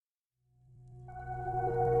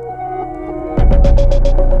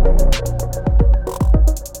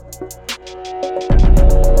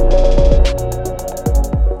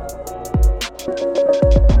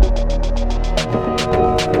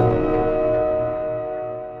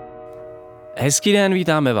Hezký den,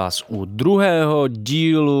 vítáme vás u druhého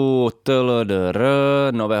dílu TLDR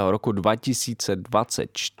nového roku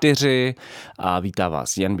 2024 a vítá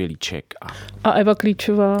vás Jan Bělíček a Eva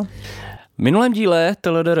Klíčová. V minulém díle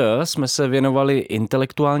TLDR jsme se věnovali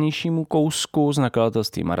intelektuálnějšímu kousku z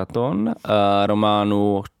nakladatelství Maraton,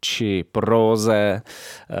 románu či próze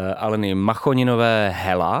Aleny Machoninové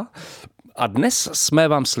Hela. A dnes jsme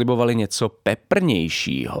vám slibovali něco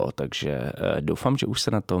peprnějšího, takže doufám, že už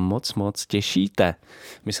se na to moc těšíte.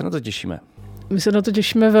 My se na to těšíme. My se na to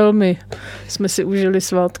těšíme velmi. Jsme si užili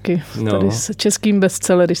svátky tady s českým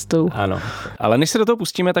bestselleristou. Ano, ale než se do toho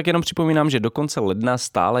pustíme, tak jenom připomínám, že do konce ledna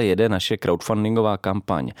stále jede naše crowdfundingová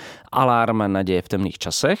kampaň Alarm naděje v temných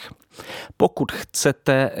časech. Pokud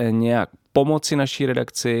chcete nějak pomoci naší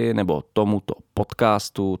redakci nebo tomuto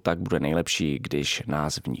podcastu, tak bude nejlepší, když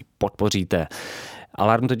nás v ní podpoříte.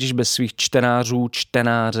 Alarm totiž bez svých čtenářů,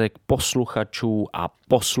 čtenářek, posluchačů a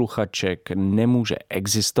posluchaček nemůže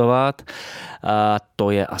existovat. A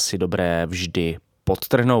to je asi dobré vždy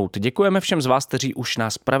podtrhnout. Děkujeme všem z vás, kteří už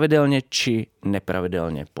nás pravidelně či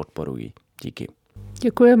nepravidelně podporují. Díky.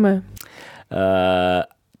 Děkujeme.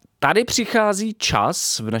 Tady přichází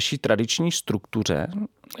čas v naší tradiční struktuře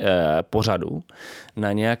pořadu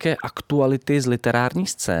na nějaké aktuality z literární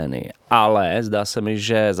scény, ale zdá se mi,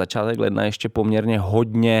 že začátek ledna ještě poměrně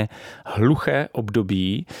hodně hluché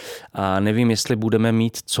období a nevím, jestli budeme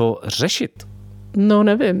mít co řešit. No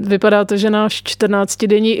nevím, vypadá to, že náš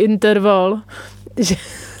 14denní interval, že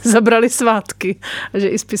zabrali svátky a že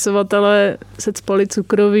i spisovatelé se cpali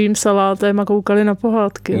cukrovým salátem a koukali na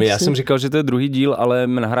pohádky. Já jsem říkal, že to je druhý díl, ale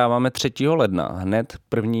my nahráváme 3. ledna, hned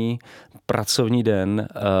první pracovní den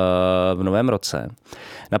v novém roce.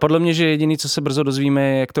 Napadlo mě, že jediný, co se brzo dozvíme,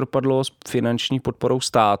 je, jak to dopadlo s finanční podporou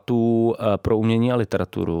státu pro umění a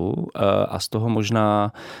literaturu a z toho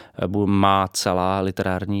možná má celá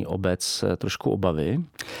literární obec trošku obavy.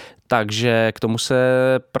 Takže k tomu se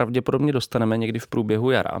pravděpodobně dostaneme někdy v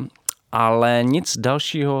průběhu jara. Ale nic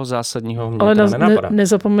dalšího zásadního mě nenapadá.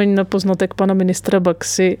 Nezapomeň na poznatek pana ministra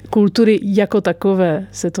Baxy. Kultury jako takové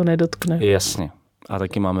se to nedotkne. Jasně. A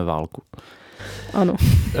taky máme válku. Ano.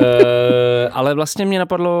 Ale vlastně mě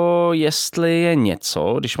napadlo, jestli je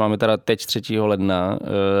něco, když máme teda teď 3. ledna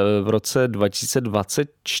v roce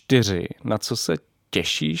 2024, na co se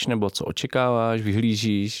těšíš nebo co očekáváš,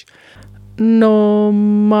 vyhlížíš? No,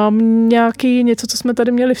 mám něco, co jsme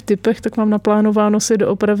tady měli v tipech, tak mám naplánováno si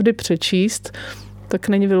doopravdy přečíst. Tak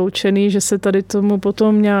není vyloučený, že se tady tomu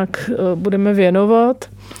potom nějak budeme věnovat.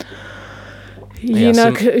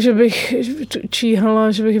 Jinak, že bych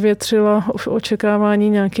číhala, že bych větřila v očekávání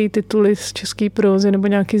nějaký tituly z české prózy nebo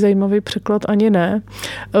nějaký zajímavý překlad, ani ne.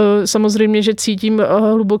 Samozřejmě, že cítím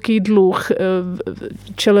hluboký dluh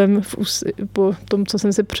čelem po tom, co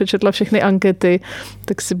jsem si přečetla všechny ankety,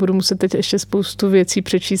 tak si budu muset teď ještě spoustu věcí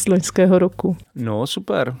přečíst loňského roku. No,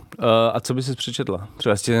 super. A co by jsi přečetla?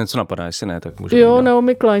 Třeba jestli něco napadá, jestli ne, tak můžeme. Jo,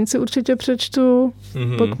 Naomi Klein si určitě přečtu.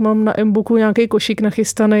 Pak mám na M-booku nějaký košík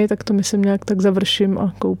nachystaný, tak to myslím nějak tak završím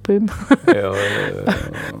a koupím. Jo.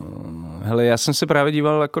 Hele, já jsem se právě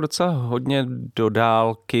díval jako docela hodně do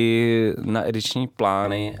dálky na ediční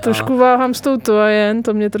plány. Trošku váhám s tou Toajen,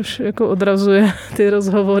 to mě trošku jako odrazuje, ty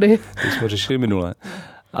rozhovory. Ty jsme řešili minule.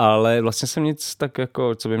 Ale vlastně jsem nic tak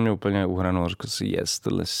jako, co by mě úplně uhranul. Řekl si,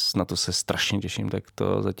 na to se strašně těším, tak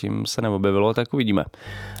to zatím se neobjevilo, tak uvidíme.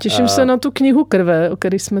 Těším se na tu knihu krve, o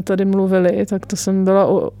které jsme tady mluvili, tak to jsem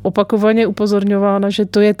byla opakovaně upozorňována, že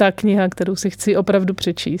to je ta kniha, kterou si chci opravdu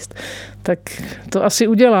přečíst. Tak to asi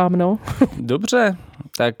udělám, no. Dobře,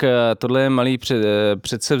 tak tohle je malý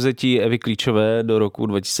předsevzetí Evy Klíčové do roku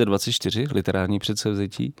 2024, literární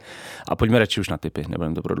předsevzetí. A pojďme radši už na tipy,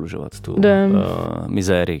 nebudeme to prodlužovat, tu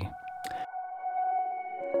mizérii.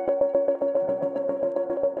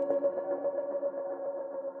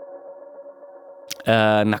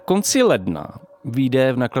 Na konci ledna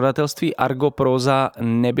vyjde v nakladatelství Argo próza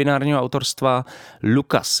nebinárního autorstva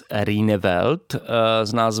Lukas Rijneveld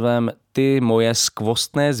s názvem Ty moje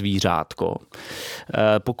skvostné zvířátko.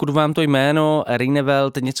 Pokud vám to jméno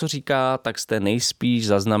Rijneveld něco říká, tak jste nejspíš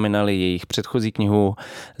zaznamenali jejich předchozí knihu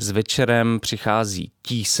S večerem přichází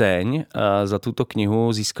tíseň. Za tuto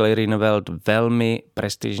knihu získali Rijneveld velmi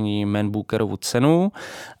prestižní Man Bookerovu cenu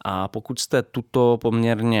a pokud jste tuto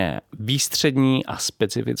poměrně výstřední a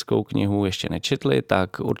specifickou knihu ještě nečetli,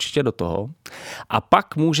 tak určitě do toho. A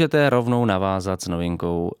pak můžete rovnou navázat s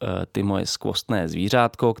novinkou Ty moje skvostné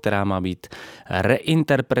zvířátko, která má být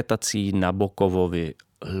reinterpretací Nabokovovy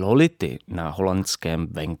Lolity na holandském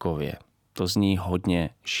venkově. To zní hodně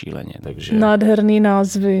šíleně, takže... Nádherný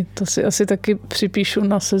názvy, to si asi taky připíšu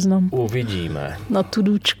na seznam. Uvidíme. Na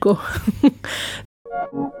tudůčko.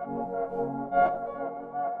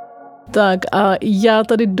 Tak a já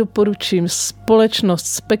tady doporučím Společnost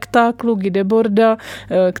spektáklu Guy Deborda,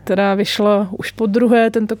 která vyšla už podruhé,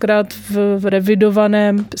 tentokrát v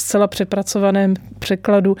revidovaném, zcela přepracovaném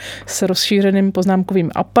překladu s rozšířeným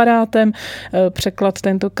poznámkovým aparátem. Překlad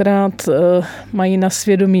tentokrát mají na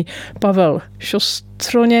svědomí Pavel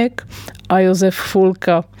Šostroněk a Josef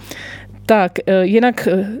Fulka. Tak, jinak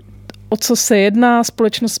o co se jedná?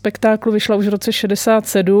 Společnost spektáklu vyšla už v roce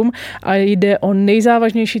 67 a jde o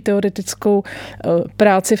nejzávažnější teoretickou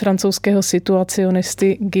práci francouzského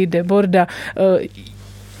situacionisty Guy Deborda.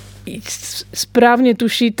 Správně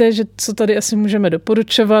tušíte, že co tady asi můžeme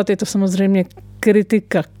doporučovat, je to samozřejmě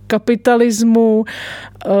kritika kapitalismu,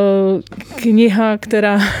 kniha,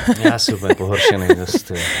 která... Já jsem úplně pohoršený.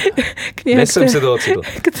 Kniha, jsem se toho ocitl.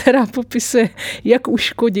 Která popisuje, jak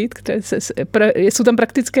uškodit, jsou tam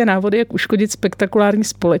praktické návody, jak uškodit spektakulární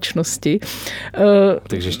společnosti.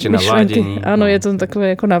 Takže ještě navádění. Ano, je to takové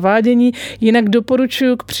jako navádění. Jinak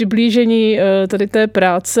doporučuji k přiblížení tady té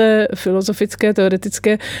práce filozofické,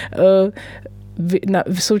 teoretické.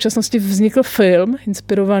 V současnosti vznikl film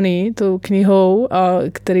inspirovaný tou knihou, a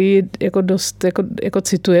který jako dost jako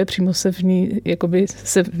cituje, přímo se v ní,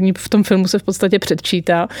 v tom filmu se v podstatě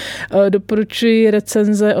předčítá. Doporučuji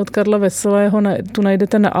recenze od Karla Veselého, tu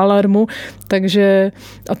najdete na Alarmu, takže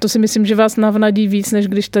a to si myslím, že vás navnadí víc, než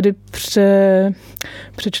když tady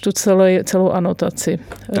přečtu celou anotaci.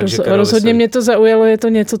 Rozhodně mě to zaujalo, je to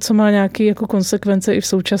něco, co má nějaké jako konsekvence i v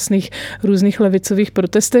současných různých levicových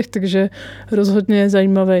protestech, takže rozhodně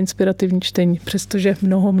zajímavé, inspirativní čtení, přestože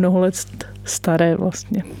mnoho let staré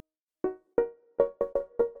vlastně.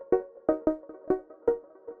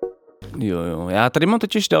 Jo. Já tady mám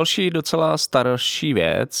totiž další docela starší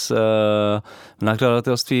věc. V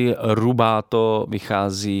nakladatelství Rubato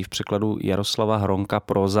vychází v překladu Jaroslava Hronka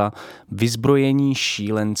próza Vyzbrojení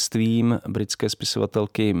šílenstvím britské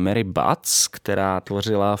spisovatelky Mary Butts, která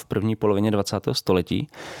tvořila v první polovině 20. století.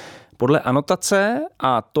 Podle anotace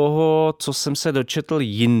a toho, co jsem se dočetl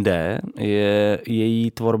jinde, je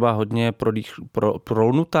její tvorba hodně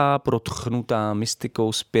prolnutá, protchnutá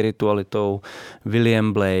mystikou, spiritualitou,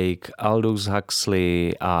 William Blake, Aldous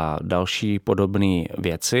Huxley a další podobné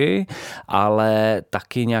věci, ale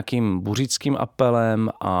taky nějakým buřickým apelem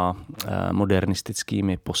a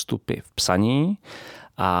modernistickými postupy v psaní.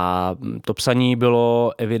 A to psaní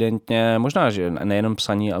bylo evidentně, možná, že nejenom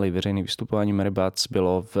psaní, ale i veřejné vystupování Mary Butts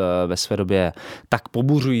bylo ve své době tak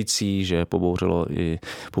pobuřující, že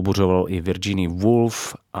pobuřovalo i Virginia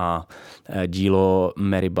Woolf a dílo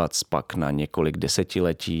Mary Butts pak na několik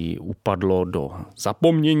desetiletí upadlo do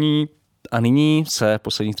zapomnění. A nyní se v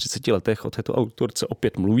posledních 30 letech o této autorce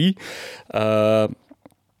opět mluví.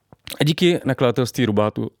 A díky nakladatelství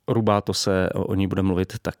Rubato se o ní bude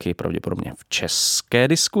mluvit taky pravděpodobně v české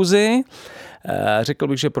diskuzi. Řekl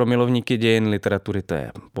bych, že pro milovníky dějin literatury to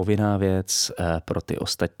je povinná věc, pro ty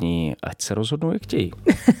ostatní ať se rozhodnou, jak chtějí.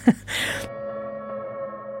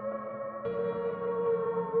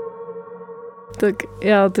 Tak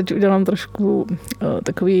já teď udělám trošku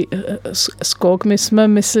takový skok. My jsme,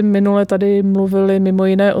 myslím, minule tady mluvili mimo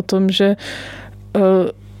jiné o tom, že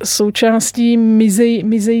součástí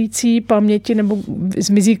mizející paměti nebo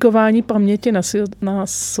zmizíkování paměti na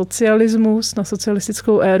socialismus, na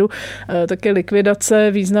socialistickou éru, také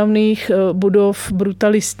likvidace významných budov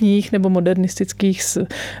brutalistních nebo modernistických,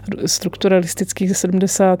 strukturalistických ze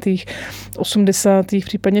 70., 80.,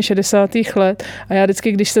 případně 60. let. A já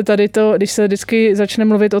vždycky, když se vždycky začne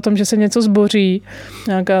mluvit o tom, že se něco zboří,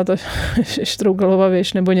 nějaká ta Štrougalova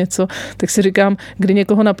věž nebo něco, tak si říkám, kdy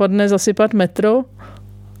někoho napadne zasypat metro,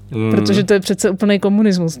 protože to je přece úplný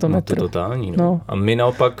komunismus, to metro. To je totální. No. A my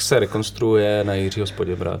naopak se rekonstruuje na Jiřího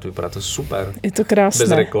Spoděbrát. Vypadá to super. Je to krásné.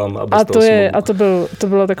 Bez reklam a bez toho smogu. To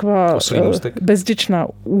byla taková bezděčná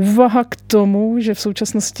úvaha k tomu, že v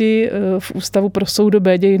současnosti v Ústavu pro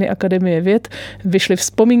soudobé dějiny Akademie věd vyšly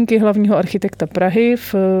vzpomínky hlavního architekta Prahy,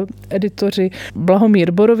 v editoři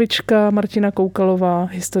Blahomír Borovička, Martina Koukalová,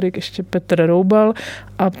 historik ještě Petr Roubal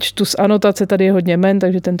a čtu z anotace, tady je hodně jmen,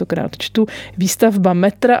 takže tentokrát čtu. Výstavba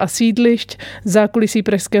metra a sídlišť, zákulisí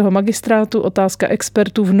pražského magistrátu, otázka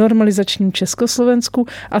expertů v normalizačním Československu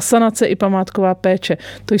a sanace i památková péče.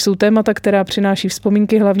 To jsou témata, která přináší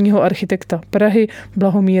vzpomínky hlavního architekta Prahy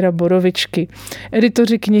Blahomíra Borovičky.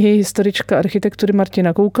 Editoři knihy historička architektury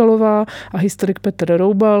Martina Koukalová a historik Petr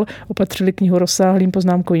Roubal opatřili knihu rozsáhlým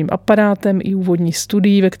poznámkovým aparátem i úvodní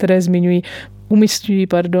studií, ve které umísťují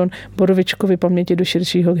Borovičkovy paměti do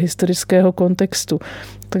širšího historického kontextu.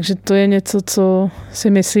 Takže to je něco, co si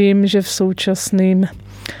myslím, že v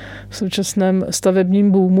v současném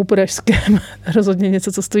stavebním boomu pražském rozhodně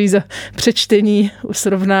něco, co stojí za přečtení,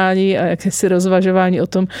 srovnání a jakési rozvažování o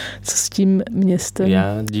tom, co s tím městem.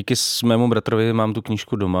 Já díky svému bratrovi mám tu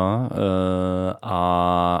knížku doma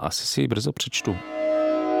a asi si ji brzo přečtu.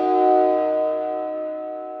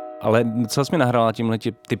 Ale docela jsi mi nahrála tímhle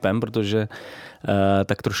typem, protože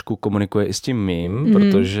tak trošku komunikuje i s tím mým,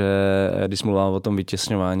 protože když mluvila o tom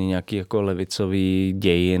vytěsňování nějakých jako levicových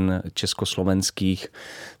dějin československých,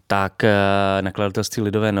 tak nakladatelství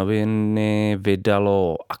Lidové noviny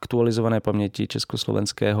vydalo aktualizované paměti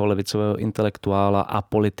československého levicového intelektuála a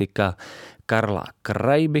politika Karla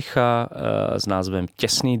Krajbicha s názvem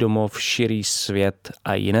Těsný domov, širý svět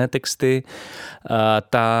a jiné texty.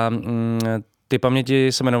 Ty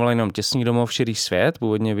paměti se jmenovaly jenom Těsný domov, širý svět,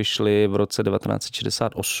 původně vyšly v roce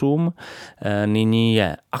 1968, nyní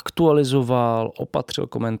je aktualizoval, opatřil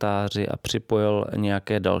komentáři a připojil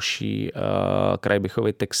nějaké další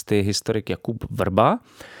Krajbichovy texty historik Jakub Vrba.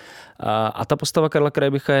 A ta postava Karla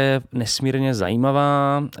Krajbicha je nesmírně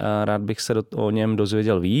zajímavá, rád bych se o něm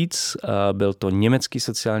dozvěděl víc. Byl to německý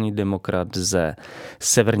sociální demokrat ze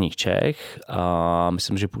severních Čech a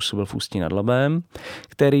myslím, že působil v Ústí nad Labem,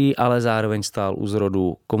 který ale zároveň stál u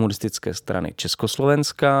zrodu komunistické strany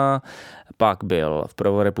Československa, pak byl v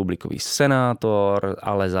prvorepublikový senátor,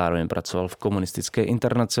 ale zároveň pracoval v komunistické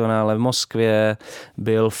internacionále v Moskvě,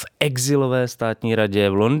 byl v exilové státní radě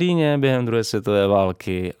v Londýně během druhé světové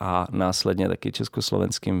války a následně taky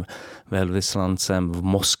československým velvyslancem v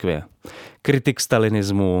Moskvě. Kritik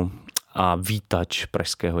stalinismu a vítač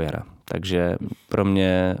pražského jara. Takže pro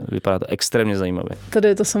mě vypadá to extrémně zajímavě. Tady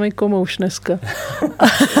je to samý komouš dneska.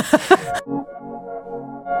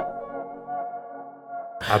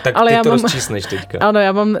 A tak ale ty to rozčísneš teďka. Ano,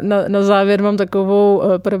 já mám na závěr mám takovou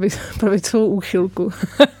pravicovou úchylku.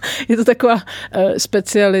 Je to taková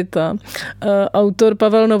specialita. Autor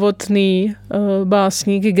Pavel Novotný,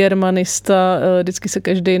 básník, germanista, vždycky se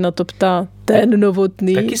každý na to ptá, ten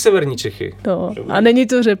Novotný. Taky severní Čechy. No. A není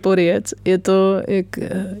to Řeporyjec, je to,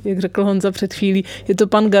 jak řekl Honza před chvílí, je to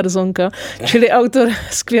pan Garzonka, čili autor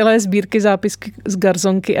skvělé sbírky zápisky z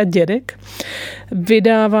Garzonky a dědek.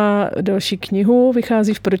 Vydává další knihu,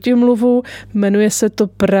 vychází v protimluvu, jmenuje se to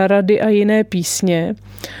Prarady a jiné písně.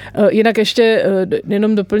 Jinak ještě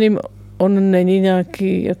jenom doplním, on není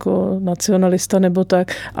nějaký jako nacionalista nebo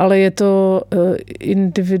tak, ale je to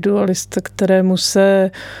individualista, kterému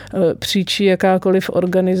se příčí jakákoliv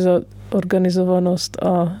organizovanost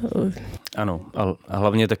a ano, a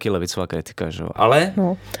hlavně taky levicová kritika, že jo? Ale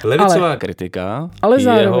levicová kritika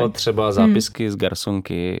jeho třeba zápisky z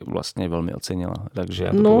Garsonky vlastně velmi ocenila, takže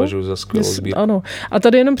já to považuji za skvělou sbírku. Ano. A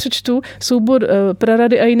tady jenom přečtu, soubor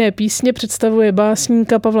Prarady a jiné písně představuje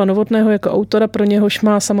básníka Pavla Novotného jako autora, pro něhož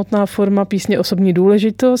má samotná forma písně osobní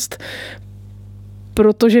důležitost,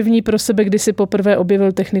 protože v ní pro sebe kdysi poprvé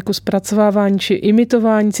objevil techniku zpracovávání či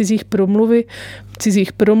imitování cizích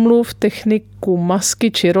promluv, techniku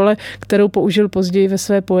masky či role, kterou použil později ve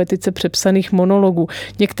své poetice přepsaných monologů.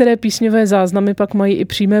 Některé písňové záznamy pak mají i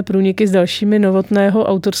přímé průniky s dalšími Novotného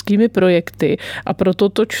autorskými projekty a proto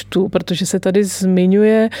to čtu, protože se tady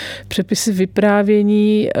zmiňuje přepisy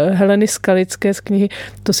vyprávění Heleny Skalické z knihy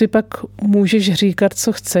To si pak můžeš říkat,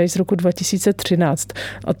 co chceš z roku 2013.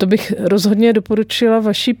 A to bych rozhodně doporučila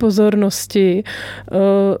vaší pozornosti.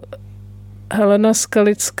 Helena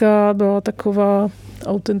Skalická byla taková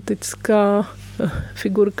autentická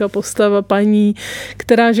figurka, postava, paní,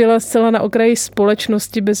 která žila zcela na okraji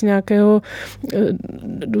společnosti bez nějakého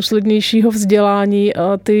důslednějšího vzdělání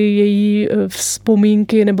a ty její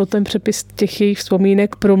vzpomínky nebo ten přepis těch jejich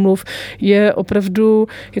vzpomínek, promluv je opravdu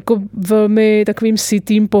jako velmi takovým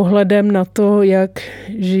sytým pohledem na to, jak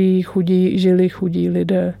žili chudí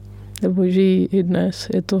lidé. Nebo žijí i dnes.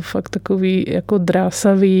 Je to fakt takový jako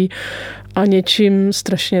drásavý a něčím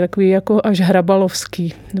strašně takový jako až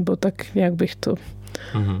hrabalovský. Nebo tak nějak bych to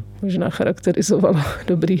možná charakterizovala.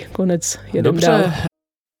 Dobrý, konec, jedem dál.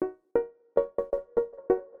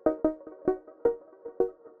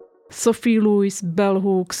 Sophie Lewis, Bell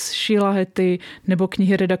Hooks, Sheila Heti nebo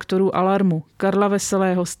knihy redaktorů Alarmu, Karla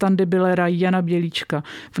Veselého, Standy Billera, Jana Bělíčka.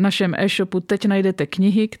 V našem e-shopu teď najdete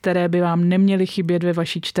knihy, které by vám neměly chybět ve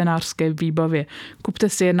vaší čtenářské výbavě. Kupte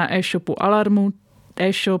si je na e-shopu Alarmu,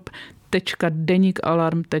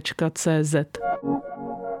 e-shop.denikalarm.cz.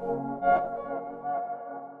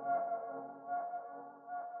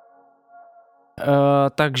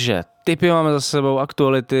 Takže tipy máme za sebou,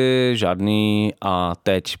 aktuality žádný a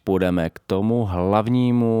teď půjdeme k tomu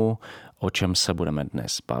hlavnímu, o čem se budeme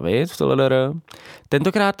dnes bavit v TLDR.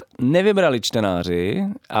 Tentokrát nevybrali čtenáři,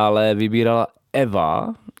 ale vybírala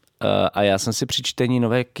Eva a já jsem si při čtení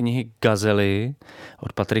nové knihy Gazely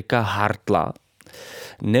od Patrika Hartla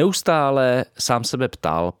neustále sám sebe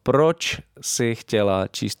ptal, proč si chtěla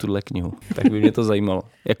číst tuhle knihu. Tak by mě to zajímalo.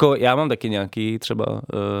 Jako já mám taky nějaký třeba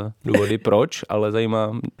důvody proč, ale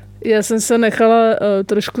zajímá. Já jsem se nechala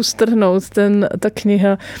trošku strhnout ta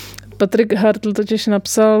kniha. Patrik Hartl totiž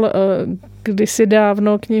napsal kdysi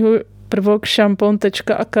dávno knihu Prvok, šampon,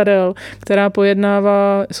 tečka a Karel, která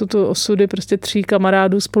pojednává, jsou to osudy prostě 3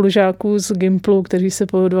 kamarádů, spolužáků z Gimplu, kteří se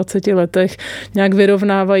po 20 letech nějak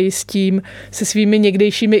vyrovnávají s tím, se svými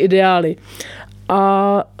někdejšími ideály.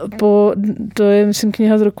 A to je, myslím,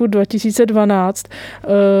 kniha z roku 2012.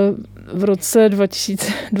 V roce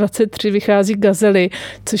 2023 vychází Gazely,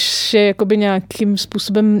 což je jakoby nějakým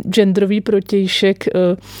způsobem genderový protějšek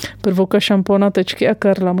Prvoka, šampona, tečky a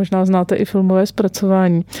Karla. Možná znáte i filmové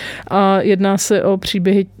zpracování. A jedná se o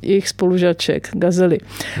příběhy jejich spolužaček, Gazely.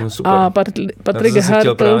 No, super. A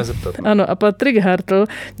Patrik Hartl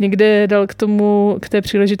někde dal k té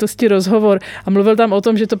příležitosti rozhovor a mluvil tam o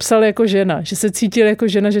tom, že to psal jako žena, že se cítil jako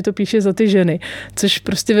žena, že to píše za ty ženy, což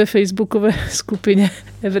prostě ve facebookové skupině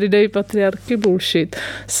Everyday Patriarchy Bullshit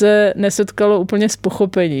se nesetkalo úplně s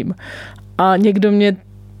pochopením. A někdo mě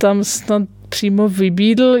tam snad přímo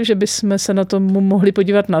vybídl, že bychom se na tom mohli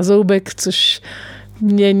podívat na zoubek, což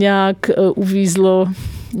mě nějak uvízlo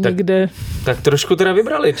někde. Tak trošku teda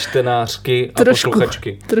vybrali čtenářky a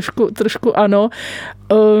posluchačky. Trošku ano.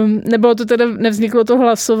 Nebylo to teda, nevzniklo to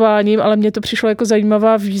hlasováním, ale mně to přišlo jako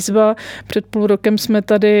zajímavá výzva. Před půl rokem jsme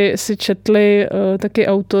tady si četli taky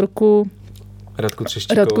autorku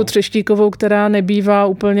Radku Třeštíkovou, která nebývá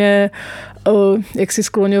úplně jaksi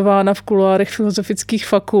skloňována v kuloárech filozofických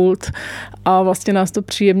fakult. A vlastně nás to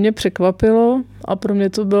příjemně překvapilo a pro mě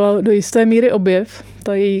to byla do jisté míry objev,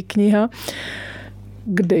 ta její kniha.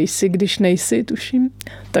 Kde jsi, když nejsi, tuším.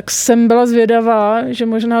 Tak jsem byla zvědavá, že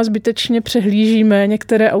možná zbytečně přehlížíme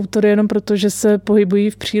některé autory jenom proto, že se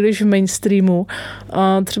pohybují příliš v mainstreamu.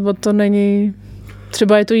 A třeba to není...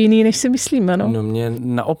 Třeba je to jiný, než si myslíme, no? No mě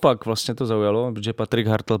naopak vlastně to zaujalo, protože Patrik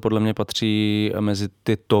Hartl podle mě patří mezi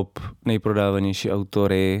ty top nejprodávanější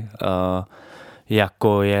autory,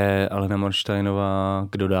 jako je Alena Marštejnová,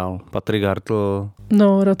 kdo dál? Patrik Hartl.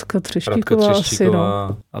 No, Radka Třeštíková asi, no.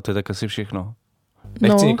 A to je tak asi všechno.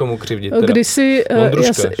 Nechci nikomu křivdit. Kdysi,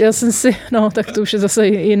 já jsem si, tak to už je zase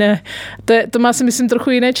jiné. To má si myslím trochu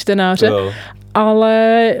jiné čtenáře,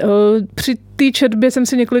 ale při té četbě jsem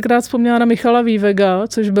si několikrát vzpomněla na Michala Vývega,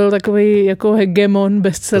 což byl takový jako hegemon,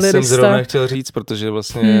 bestsellerista. To jsem zrovna chtěl říct, protože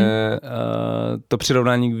vlastně to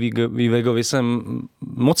přirovnání k Vývegovi jsem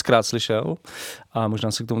mockrát slyšel a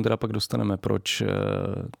možná se k tomu teda pak dostaneme, proč,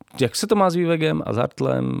 jak se to má s Vývegem a s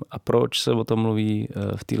Hartlem a proč se o tom mluví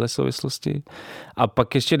v téhle souvislosti. A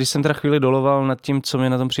pak ještě, když jsem teda chvíli doloval nad tím, co mě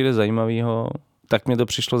na tom přijde zajímavého, tak mě to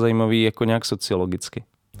přišlo zajímavý jako nějak sociologicky.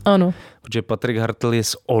 Ano. Protože Patrik Hartl je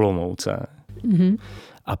z Olomouce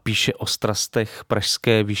a píše o strastech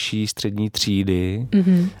pražské vyšší střední třídy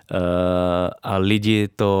a lidi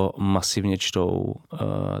to masivně čtou.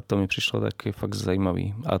 To mi přišlo taky fakt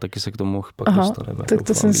zajímavý. A taky se k tomu pak dostaneme. Tak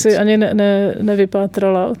to jsem si ani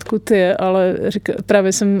nevypátrala, odkud je, ale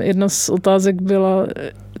právě jedna z otázek byla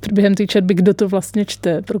během té četby, kdo to vlastně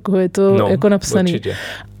čte, pro koho je to jako napsaný. Určitě.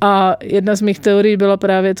 A jedna z mých teorií byla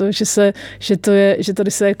právě to, že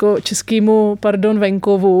tady se jako českýmu,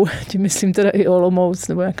 venkovu, tím myslím teda i Olomouc,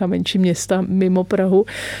 nebo nějaká menší města mimo Prahu,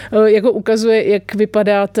 jako ukazuje, jak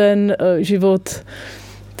vypadá ten život,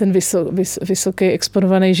 ten vysoký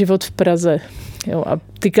exponovaný život v Praze. Jo, a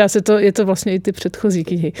týká se to, je to vlastně i ty předchozí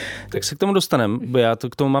knihy. Tak se k tomu dostaneme, bo já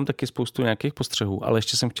k tomu mám taky spoustu nějakých postřehů, ale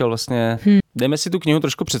ještě jsem chtěl vlastně, dejme si tu knihu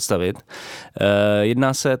trošku představit.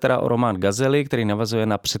 Jedná se teda o román Gazely, který navazuje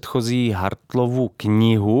na předchozí Hartlovu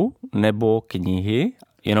knihu nebo knihy,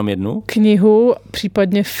 jenom jednu. Knihu,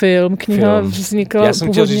 případně film. Kniha vznikla Já jsem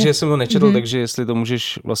původně... chtěl říct, že jsem to nečetl, takže jestli to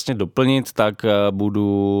můžeš vlastně doplnit, tak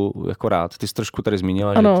budu jako rád. Ty jsi trošku tady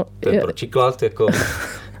zmínila, ano, že to je protiklad, jako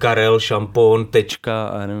Karel, šampon, tečka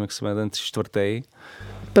a nevím, jak se jmenuje ten 3/4.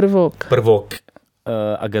 Prvok.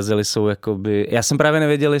 A Gazely jsou jakoby... Já jsem právě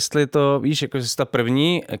nevěděl, jestli to, víš, jako jestli ta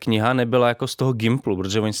první kniha nebyla jako z toho Gimplu,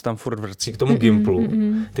 protože oni se tam furt vrací k tomu Gimplu,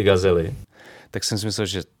 ty Gazely. Tak jsem si myslel,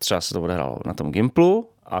 že třeba se to odehrálo na tom Gimplu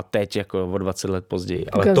a teď jako o 20 let později.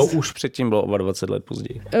 Ale to už předtím bylo o 20 let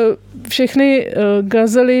později. Všechny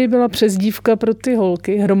Gazely byla přezdívka pro ty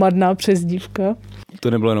holky, hromadná přezdívka.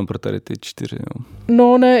 To nebylo jenom pro tady ty 4, no.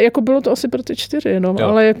 No ne, jako bylo to asi pro ty 4, no,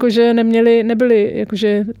 ale jakože nebyly,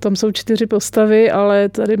 jakože tam jsou 4 postavy, ale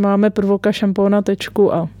tady máme Prvoka, šampóna,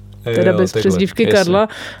 tečku a teda bez přezdívky Karla,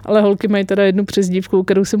 ale holky mají teda jednu přezdívku,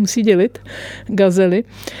 kterou se musí dělit, Gazely.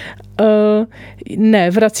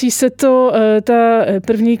 Ne, vrací se to, ta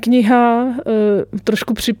první kniha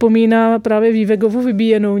trošku připomíná právě Vývegovu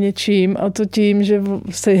Vybíjenou něčím, a to tím, že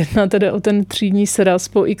se jedná teda o ten třídní sraz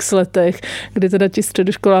po x letech, kdy teda ti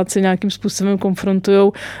středoškoláci nějakým způsobem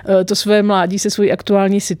konfrontujou to své mládí se svojí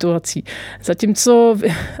aktuální situací. Zatímco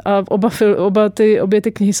obě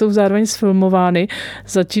ty knihy jsou zároveň sfilmovány,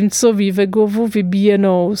 zatímco Vývegovu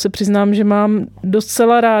Vybíjenou se přiznám, že mám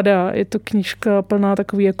docela ráda. Je to knížka plná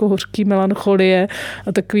takový jako hořký melancholie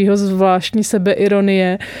a takového zvláštní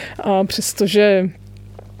sebeironie, a přestože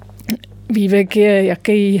Vývek je,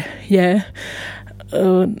 jaký je,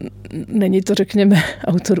 není to, řekněme,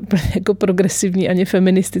 autor úplně jako progresivní, ani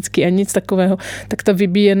feministický, ani nic takového, tak ta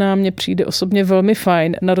Vybíjená mně přijde osobně velmi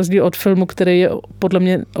fajn, na rozdíl od filmu, který je podle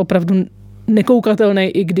mě opravdu nekoukatelný,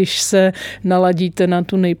 i když se naladíte na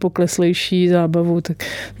tu nejpokleslejší zábavu, tak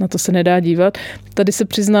na to se nedá dívat. Tady se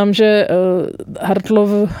přiznám, že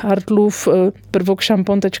Hartlův prvok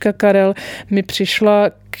šampon.karel mi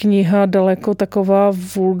přišla kniha daleko taková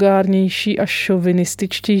vulgárnější a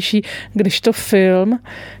šovinističtější, když to film,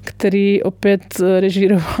 který opět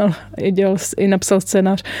režíroval i napsal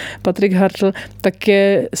scénář Patrik Hartl, tak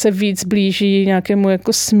se víc blíží nějakému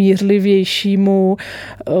jako smírlivějšímu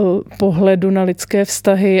pohledu na lidské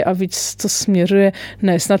vztahy a víc to směřuje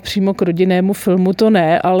ne snad přímo k rodinnému filmu, to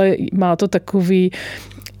ne, ale má to takový,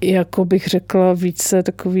 jako bych řekla, více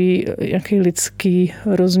takový nějaký lidský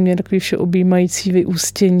rozměr, takový všeobjímající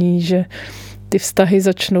vyústění, že ty vztahy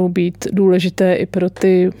začnou být důležité i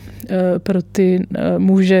pro ty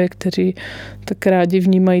muže, kteří tak rádi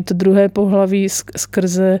vnímají to druhé pohlaví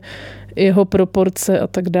skrze jeho proporce a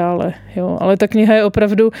tak dále. Jo. Ale ta kniha je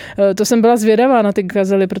opravdu, to jsem byla zvědavá na ty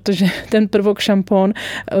Gazely, protože ten prvok šampon,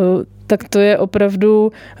 tak to je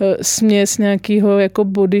opravdu směs nějakého jako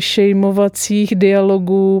body shameovacích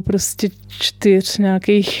dialogů, prostě 4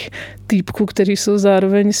 nějakých týpků, kteří jsou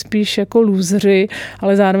zároveň spíš jako lůzři,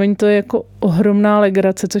 ale zároveň to je jako ohromná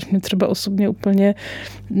legrace, což mi třeba osobně úplně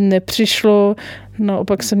nepřišlo.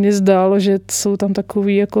 Naopak se mně zdálo, že jsou tam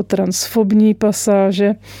takový jako transfobní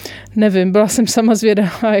pasáže. Nevím, byla jsem sama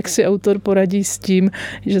zvědavá, jak si autor poradí s tím,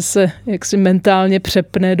 že se jaksi mentálně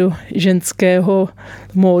přepne do ženského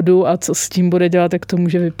módu a co s tím bude dělat, jak to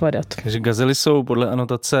může vypadat. Takže Gazely jsou podle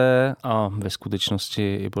anotace a ve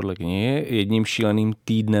skutečnosti i podle knihy jedním šíleným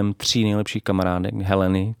týdnem 3 nejlepších kamarádek,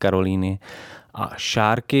 Heleny, Karolíny a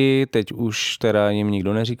Šárky. Teď už teda jim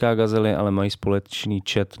nikdo neříká Gazely, ale mají společný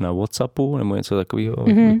chat na WhatsAppu nebo něco takového,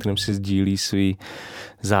 ve kterém si sdílí svý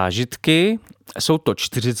zážitky. Jsou to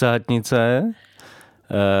 40-tnice,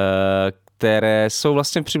 které jsou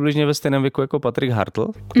vlastně přibližně ve stejném věku jako Patrik Hartl,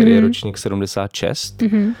 který je ročník 76.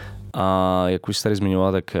 A jak už jsi tady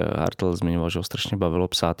zmiňoval, tak Hartl zmiňoval, že ho strašně bavilo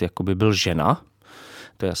psát, jako by byl žena.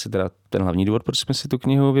 To je asi teda ten hlavní důvod, proč jsme si tu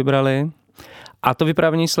knihu vybrali. A to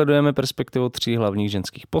vyprávění sledujeme perspektivou 3 hlavních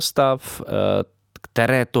ženských postav,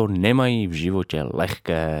 které to nemají v životě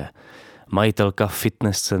lehké. Majitelka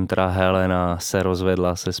fitness centra Helena se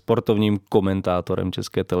rozvedla se sportovním komentátorem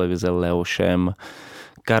České televize Leošem.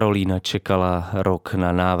 Karolína čekala rok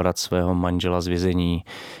na návrat svého manžela z vězení,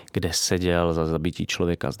 kde seděl za zabití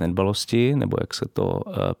člověka z nedbalosti, nebo jak se to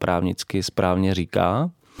právnicky správně říká.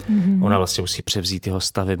 Ona vlastně musí převzít jeho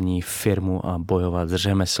stavební firmu a bojovat s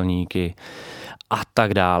řemeslníky a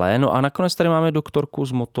tak dále. No a nakonec tady máme doktorku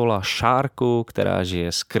z Motola Šárku, která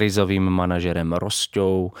žije s krizovým manažerem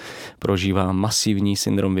Rosťou, prožívá masivní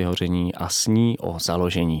syndrom vyhoření a sní o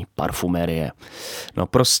založení parfumerie. No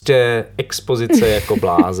prostě expozice jako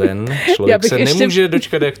blázen. Člověk se nemůže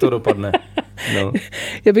dočkat, jak to dopadne. No.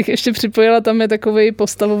 Já bych ještě připojila, tam je takovej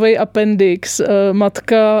postavový appendix,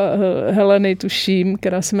 matka Heleny, tuším,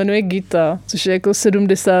 která se jmenuje Gita, což je jako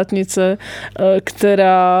 70-tnice,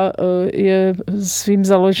 která je svým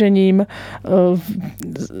založením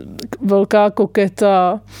velká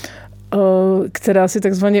koketa, která si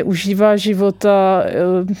takzvaně užívá života,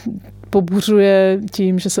 pobuřuje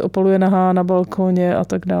tím, že se opaluje nahá na balkóně a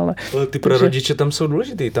tak dále. Ale ty prarodiče tam jsou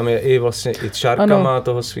důležitý. Tam je i vlastně i Šárka má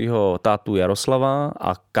toho svého tátu Jaroslava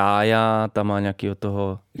a Kája tam má nějakého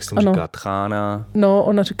toho, jak jsem říká, tchána. No,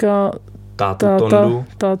 ona říká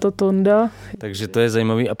táta Tonda. Takže to je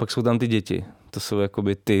zajímavý. A pak jsou tam ty děti. To jsou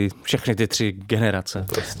jakoby všechny ty 3 generace.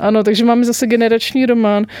 Prostě. Ano, takže máme zase generační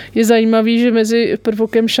román. Je zajímavý, že mezi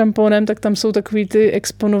prvokem šampónem, tak tam jsou takový ty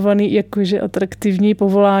exponovaný, jakože atraktivní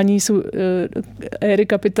povolání, jsou éry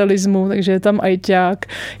kapitalismu, takže je tam ajťák,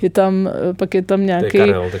 pak je tam nějaký... To je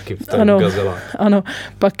Karel, taky v Gazela. Ano,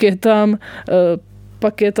 pak je tam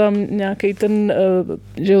pak je tam nějaký ten,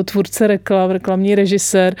 že jo, tvůrce reklamní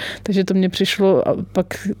režisér, takže to mně přišlo, a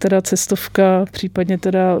pak teda cestovka, případně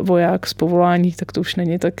teda voják z povolání, tak to už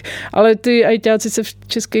není tak. Ale ty ajťáci se v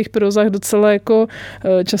českých prózách docela jako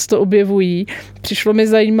často objevují. Přišlo mi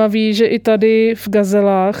zajímavý, že i tady v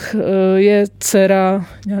Gazelách je dcera,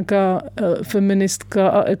 nějaká feministka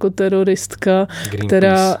a ekoteroristka,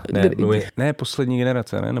 která... Ne, poslední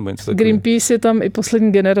generace, ne? Nebo něco takového. Greenpeace je tam i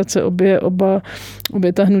poslední generace, obě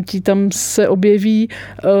ta hnutí tam se objeví.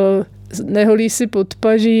 Neholí si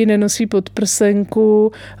podpaží, nenosí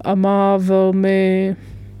podprsenku a má velmi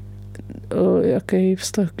jaký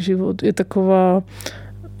vztah k životu. Je taková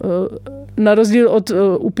na rozdíl od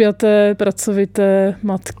upjaté, pracovité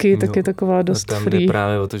matky, tak je taková dost tam free. Jde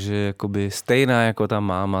právě o to, že je jakoby stejná jako ta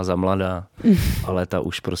máma za mladá, ale ta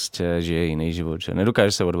už prostě žije jiný život, že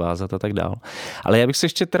nedokáže se odvázat a tak dál. Ale já bych se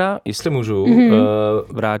ještě teda, jestli můžu,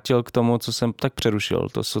 vrátil k tomu, co jsem tak přerušil,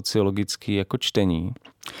 to sociologické jako čtení.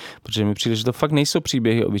 Protože mi přijde, že to fakt nejsou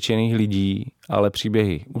příběhy obyčejných lidí, ale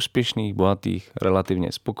příběhy úspěšných, bohatých,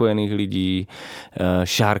 relativně spokojených lidí.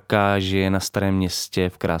 Šárka žije na Starém Městě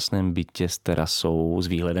v krásném bytě s terasou s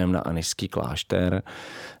výhledem na Anišský klášter.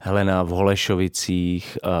 Helena v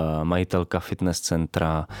Holešovicích, majitelka fitness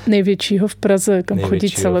centra. Největšího v Praze, kam chodí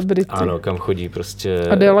celebrity. Ano, kam chodí prostě...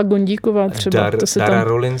 Adéla Gondíková třeba. Dara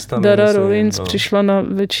Rollins tam. Dara Rollins přišla na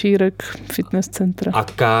večírek fitness centra. A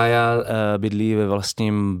Kája bydlí ve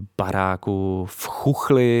vlastním baráku v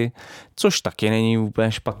Chuchli, což taky není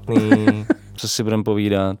úplně špatný, co si budeme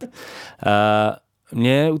povídat.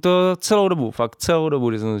 Mě to celou dobu,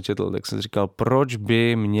 když jsem to četl, tak jsem říkal, proč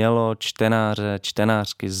by mělo čtenáře,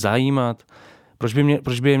 čtenářky zajímat,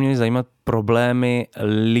 proč by je měly zajímat problémy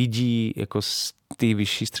lidí jako z té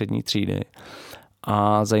vyšší střední třídy.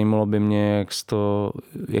 A zajímalo by mě,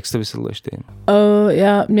 jak to vysvětluješ ty?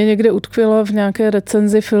 Mě někde utkvěla v nějaké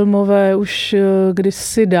recenzi filmové už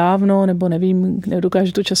kdysi dávno, nebo nevím,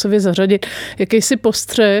 nedokážu to časově zařadit, jakýsi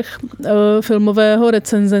postřeh filmového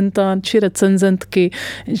recenzenta či recenzentky,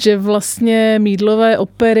 že vlastně mýdlové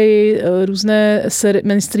opery, různé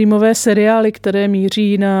mainstreamové seriály, které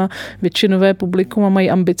míří na většinové publikum a mají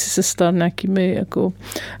ambici se stát nějakými jako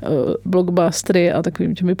blockbustery a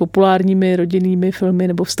takovými těmi populárními rodinnými filmy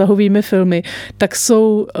nebo vztahovými filmy, tak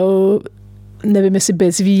jsou, nevím jestli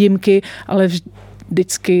bez výjimky, ale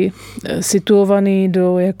vždycky situovaný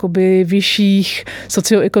do jakoby vyšších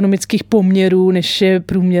socioekonomických poměrů, než je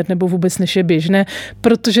průměr nebo vůbec než je běžné,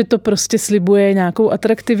 protože to prostě slibuje nějakou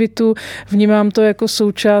atraktivitu. Vnímám to jako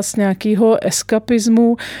součást nějakého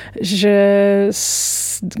eskapismu, že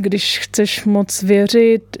když chceš moc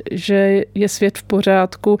věřit, že je svět v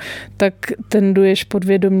pořádku, tak tenduješ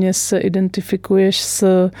podvědomě se identifikuješ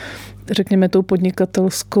s řekněme tou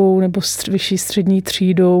podnikatelskou nebo vyšší střední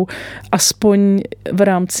třídou, aspoň v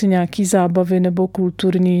rámci nějaký zábavy nebo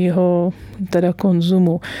kulturního teda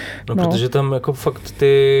konzumu. No, protože tam jako fakt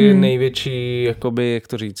ty největší, jakoby, jak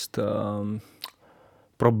to říct,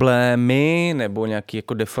 problémy nebo nějaký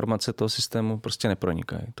jako deformace toho systému prostě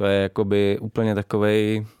nepronikají. To je jakoby úplně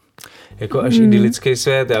takovej jako až idylický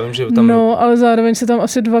svět. Já vím, že tam... No, ale zároveň se tam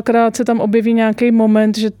asi dvakrát se tam objeví nějaký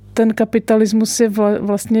moment, že ten kapitalismus je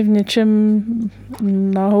vlastně v něčem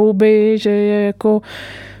na houby, že je jako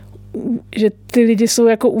že ty lidi jsou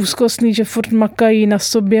jako úzkostní, že furt makají, na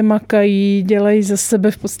sobě makají, dělají za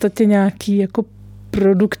sebe v podstatě nějaký jako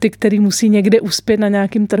produkty, který musí někde uspět na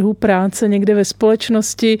nějakém trhu práce, někde ve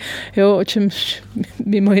společnosti, jo, o čem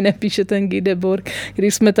mimo jiné píše ten Guy Debord,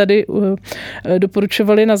 který jsme tady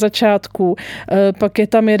doporučovali na začátku. Pak je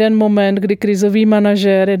tam jeden moment, kdy krizový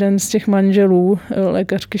manažer, jeden z těch manželů,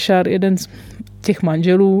 lékařky jeden z těch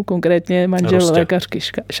manželů, konkrétně manžel lékařky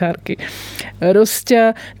Šárky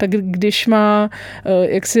Rosťa, tak když má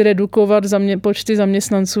jak si redukovat počty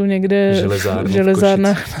zaměstnanců někde v železárna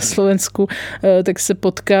na Slovensku, tak se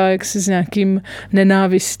potká jaksi s nějakým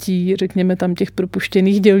nenávistí, řekněme tam těch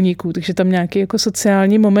propuštěných dělníků, takže tam nějaký jako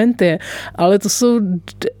sociální moment je. Ale to jsou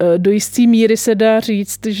do jistý míry se dá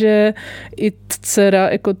říct, že i dcera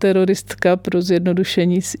ekoteroristka pro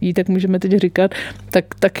zjednodušení jí, tak můžeme teď říkat, tak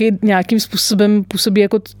taky nějakým způsobem působí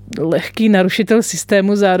jako lehký narušitel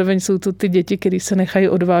systému, zároveň jsou to ty děti, které se nechají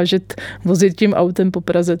odvážet vozit tím autem po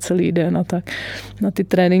Praze celý den a tak na ty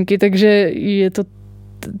tréninky, takže je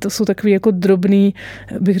to jsou takový jako drobný,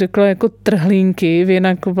 bych řekla, jako trhlínky,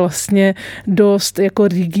 jinak vlastně dost jako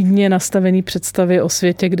rigidně nastavený představy o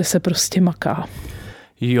světě, kde se prostě maká.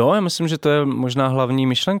 Jo, já myslím, že to je možná hlavní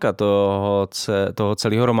myšlenka toho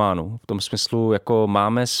celého románu. V tom smyslu, jako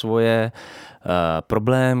máme svoje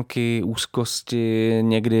problémky, úzkosti,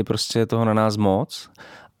 někdy prostě je toho na nás moc,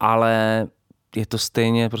 ale je to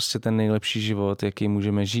stejně prostě ten nejlepší život, jaký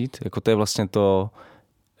můžeme žít. Jako to je vlastně to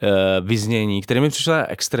vyznění, které mi přišlo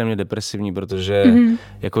extrémně depresivní, protože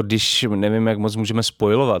jako když, nevím, jak moc můžeme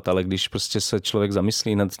spojovat, ale když prostě se člověk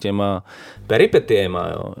zamyslí nad těma peripetiema,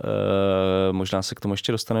 jo, možná se k tomu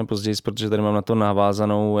ještě dostaneme později, protože tady mám na to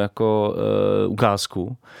navázanou jako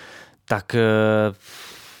ukázku, tak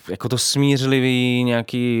jako to smířlivý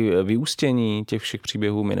nějaký vyústění těch všech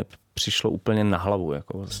příběhů mi přišlo úplně na hlavu.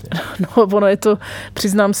 Jako vlastně. No, ono je to,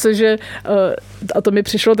 přiznám se, že a to mi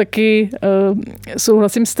přišlo taky,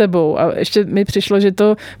 souhlasím s tebou a ještě mi přišlo, že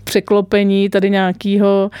to překlopení tady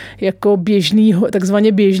nějakého jako běžného,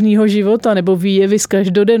 takzvaně běžného života nebo výjevy z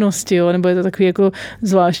každodennosti, jo, nebo je to takový jako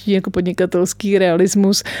zvláštní jako podnikatelský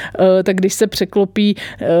realismus, tak když se překlopí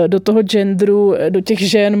do toho genderu, do těch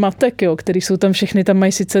žen matek, jo, který jsou tam všechny, tam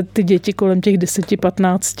mají sice ty děti kolem těch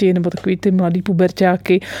 10-15 nebo takový ty mladý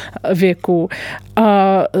puberťáky věku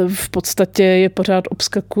a v podstatě je pořád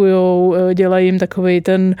obskakujou, dělají jim takovej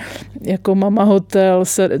ten jako mama hotel,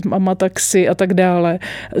 mama taxi a tak dále.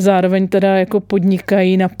 Zároveň teda jako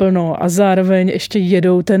podnikají naplno a zároveň ještě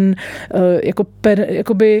jedou ten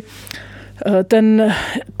jakoby ten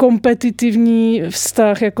kompetitivní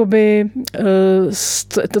vztah, jakoby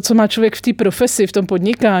to, co má člověk v té profesi, v tom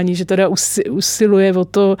podnikání, že teda usiluje o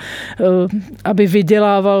to, aby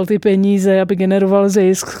vydělával ty peníze, aby generoval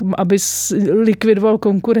zisk, aby likvidoval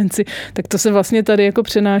konkurenci, tak to se vlastně tady jako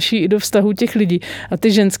přenáší i do vztahu těch lidí. A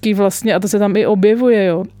ty ženský vlastně, a to se tam i objevuje,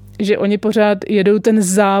 jo, že oni pořád jedou ten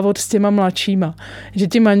závod s těma mladšíma. Že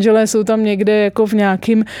ti manželé jsou tam někde jako v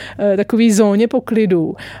nějakým takový zóně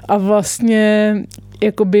poklidu a vlastně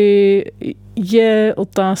jakoby je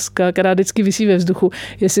otázka, která vždycky visí ve vzduchu,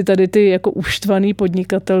 jestli tady ty jako uštvaný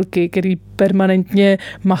podnikatelky, který permanentně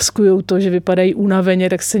maskujou to, že vypadají unaveně,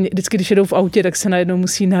 tak se vždycky, když jedou v autě, tak se najednou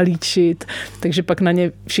musí nalíčit, takže pak na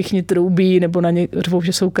ně všichni troubí nebo na ně řvou,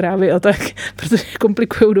 že jsou krávy a tak, protože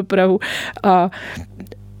komplikují dopravu a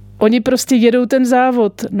oni prostě jedou ten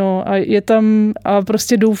závod, no a je tam a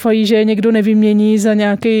prostě doufají, že je někdo nevymění za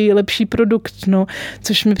nějaký lepší produkt, no,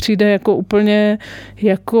 což mi přijde jako úplně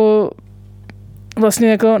jako vlastně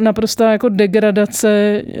jako naprostá jako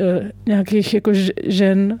degradace nějakých jako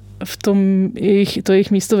žen v tom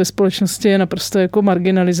jejich místo ve společnosti je naprosto jako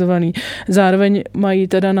marginalizovaný. Zároveň mají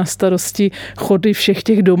teda na starosti chody všech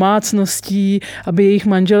těch domácností, aby jejich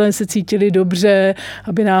manželé se cítili dobře,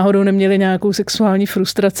 aby náhodou neměli nějakou sexuální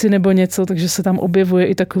frustraci nebo něco, takže se tam objevuje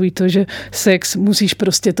i takový to, že sex musíš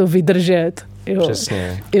prostě to vydržet. Jo.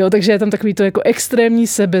 Přesně. Jo, takže je tam takový to jako extrémní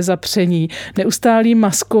sebezapření, neustálý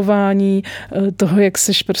maskování toho, jak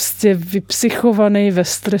seš prostě vypsychovaný, ve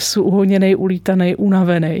stresu, uhoněnej, ulítanej,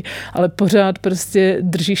 unavenej, ale pořád prostě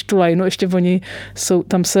držíš tu lajnu, ještě oni jsou,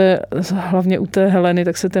 tam se hlavně u té Heleny,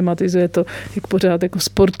 tak se tematizuje to, jak pořád jako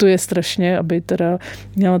sportuje strašně, aby teda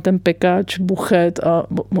měla ten pekáč, buchet a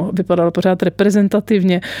vypadala pořád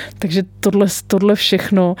reprezentativně, takže tohle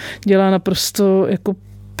všechno dělá naprosto jako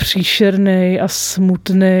příšernej a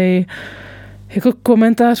smutnej jako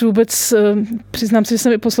komentář vůbec. Přiznám si, že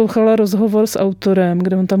jsem i poslouchala rozhovor s autorem,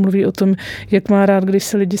 kde on tam mluví o tom, jak má rád, když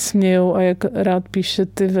se lidi smějou a jak rád píše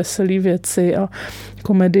ty veselé věci a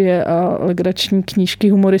komedie a legrační knížky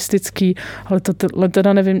humoristický, ale tohle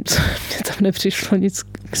teda nevím, co mě tam nepřišlo nic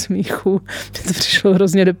k smíchu, mě to přišlo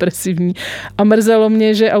hrozně depresivní. A mrzelo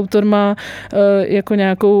mě, že autor má jako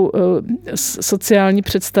nějakou sociální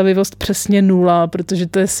představivost přesně 0, protože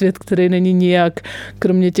to je svět, který není nijak,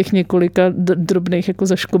 kromě těch několika drobných jako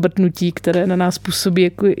zaškobrtnutí, které na nás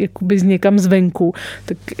působí jakoby z někam zvenku,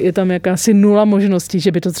 tak je tam jakási 0 možností,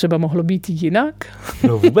 že by to třeba mohlo být jinak.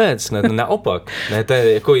 No vůbec, ne, naopak. Ne, to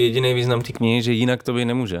je jako jediný význam té knihy, že jinak to být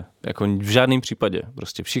nemůže. Jako v žádném případě.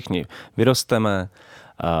 Prostě všichni vyrosteme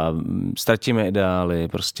a ztratíme ideály.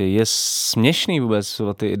 Prostě je směšný vůbec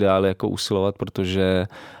o ty ideály jako usilovat, protože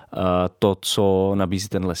to, co nabízí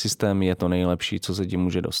tenhle systém, je to nejlepší,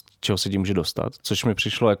 čeho se tím může dostat. Což mi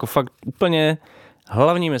přišlo jako fakt úplně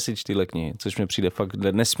hlavní message téhle knihy, což mi přijde fakt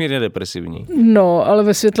nesmírně depresivní. No, ale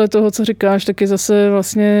ve světle toho, co říkáš, tak je zase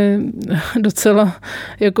vlastně docela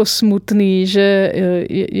jako smutný, že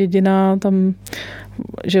jediná tam,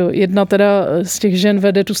 že jedna teda z těch žen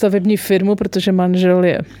vede tu stavební firmu, protože manžel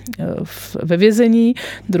je ve vězení,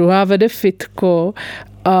 druhá vede fitko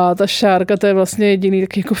a ta Šárka, to je vlastně jediný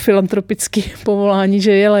tak jako filantropický povolání,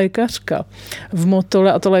 že je lékařka v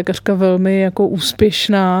Motole a to lékařka velmi jako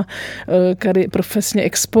úspěšná, profesně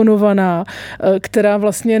exponovaná, která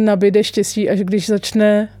vlastně nabyde štěstí, až když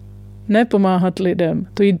začne nepomáhat lidem.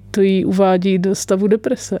 To jí uvádí do stavu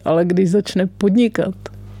deprese, ale když začne podnikat.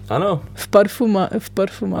 Ano. V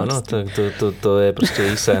parfumářství. Ano, to je prostě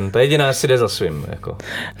její sen. Ta jediná si jde za svým, jako.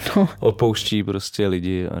 No. Opouští prostě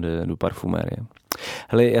lidi a jde do parfumérie.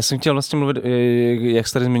 Hele, já jsem chtěl vlastně mluvit, jak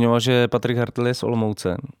jsi tady zmiňoval, že Patrik Hartl je z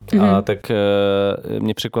Olomouce. A tak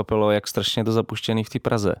mě překvapilo, jak strašně je to zapuštěný v té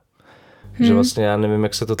Praze. Že vlastně já nevím,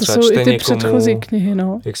 jak se to třeba čte někomu. předchozí knihy,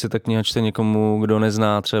 no. Jak se ta kniha čte někomu, kdo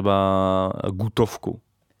nezná třeba Gutovku.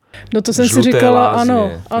 No to jsem si říkala,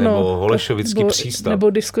 lázně, ano. Nebo Holešovický přístav. Nebo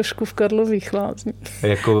diskošku v Karlových Lázních.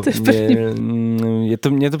 Jako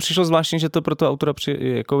mně to přišlo zvláštní, že to pro toho autora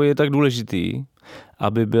jako je tak důležitý,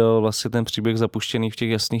 aby byl vlastně ten příběh zapuštěný v těch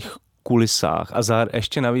jasných kulisách. A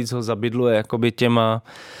ještě navíc ho zabydluje jakoby těma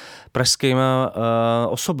pražskýma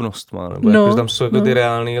osobnostma. Nebo jako, tam jsou jako ty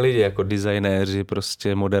reální lidi, jako designéři,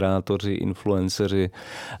 prostě moderátoři, influenceři.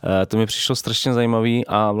 To mi přišlo strašně zajímavý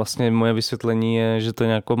a vlastně moje vysvětlení je, že to je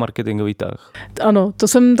nějaký marketingový tah. Ano, to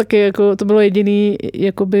jsem taky, jako, to bylo jediný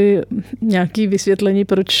jakoby nějaký vysvětlení,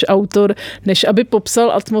 proč autor, než aby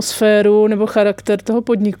popsal atmosféru nebo charakter toho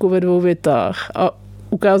podniku ve 2 větách a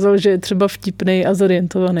ukázal, že je třeba vtipnej a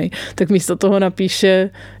zorientovaný, tak místo toho napíše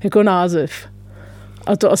jako název.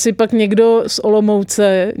 A to asi pak někdo z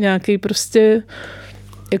Olomouce, nějaký prostě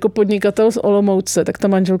jako podnikatel z Olomouce, tak ta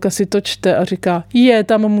manželka si to čte a říká,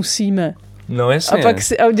 tam musíme. No jasně. A pak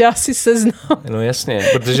udělá si seznam. No jasně,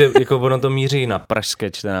 protože jako ono to míří na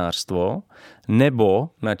pražské čtenářstvo, nebo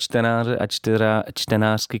na čtenáře a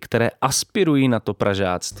čtenářky, které aspirují na to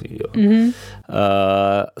pražáctví. Jo.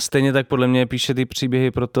 Stejně tak podle mě píše ty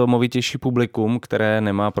příběhy pro to movitější publikum, které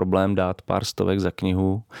nemá problém dát pár stovek za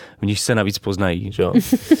knihu, v níž se navíc poznají. Jo.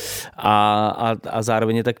 A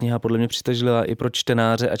zároveň je ta kniha podle mě přitažlivá i pro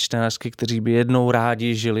čtenáře a čtenářky, kteří by jednou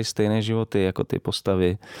rádi žili stejné životy jako ty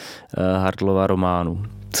postavy Hartlova románu.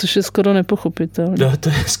 Což je skoro nepochopitelné. No, to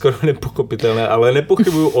je skoro nepochopitelné, ale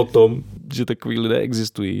nepochybuju o tom, že takový lidé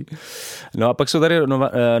existují. No a pak jsou tady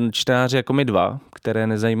čtenáři jako my 2, které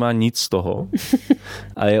nezajímá nic z toho.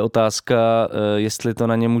 A je otázka, jestli to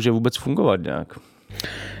na ně může vůbec fungovat nějak.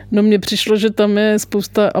 No mně přišlo, že tam je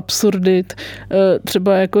spousta absurdit.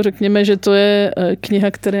 Třeba jako řekněme, že to je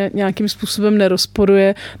kniha, která nějakým způsobem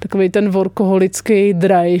nerozporuje takovej ten workoholický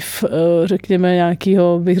drive, řekněme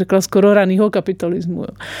nějakýho, bych řekla skoro ranýho kapitalismu.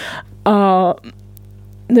 A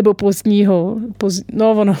nebo pozdního.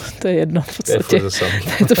 No ono, to je jedno v podstatě.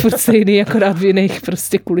 Je to furt stejný, akorát v jiných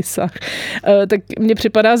prostě kulisách. Tak mně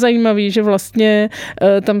připadá zajímavý, že vlastně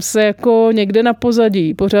tam se jako někde na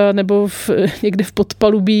pozadí pořád, nebo někde v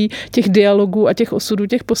podpalubí těch dialogů a těch osudů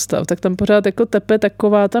těch postav, tak tam pořád jako tepe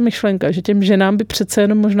taková ta myšlenka, že těm ženám by přece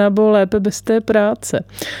jenom možná bylo lépe bez té práce.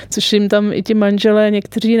 Což jim tam i ti manželé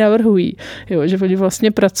někteří navrhují. Jo, že oni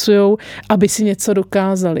vlastně pracujou, aby si něco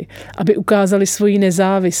dokázali. Aby ukázali svoji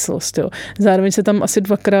nezávislost. Jo. Zároveň se tam asi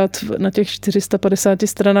 2krát na těch 450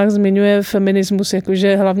 stranách zmiňuje feminismus,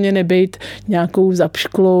 jakože hlavně nebejt nějakou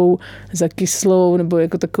zapšklou, zakyslou nebo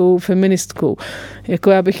jako takovou feministkou.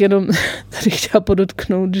 Jako já bych jenom tady chtěla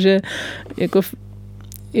podotknout, že jako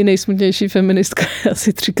i nejsmutnější feministka je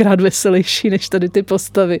asi 3krát veselější než tady ty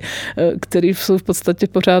postavy, které jsou v podstatě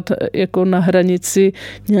pořád jako na hranici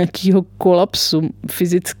nějakého kolapsu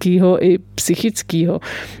fyzického i psychického.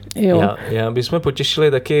 Já bychom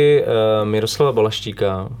potěšili taky Miroslava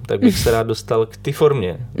Balaštíka, tak bych se rád dostal k té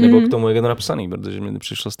formě, nebo k tomu, jak je to napsaný, protože mi to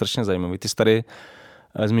přišlo strašně zajímavý. Ty jsi tady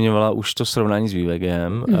zmiňovala už to srovnání s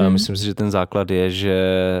Vývegem. Myslím si, že ten základ je, že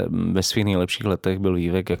ve svých nejlepších letech byl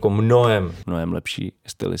Vývek jako mnohem lepší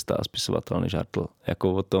stylista a spisovatel než Hartl.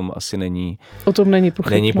 Jako o tom asi není. O tom není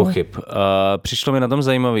pochyb. Není pochyb. Přišlo mi na tom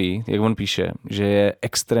zajímavý, jak on píše, že je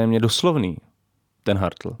extrémně doslovný ten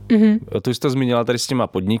Hartl. To jsi to zmínila tady s těma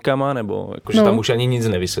podnikama, nebo jakože tam už ani nic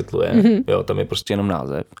nevysvětluje. Jo, tam je prostě jenom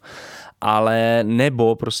název. Ale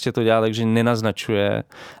nebo prostě to dělá tak, že nenaznačuje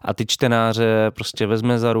a ty čtenáře prostě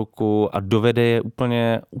vezme za ruku a dovede je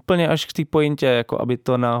úplně až k té pointě, jako aby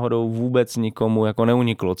to náhodou vůbec nikomu jako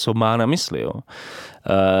neuniklo, co má na mysli. Jo.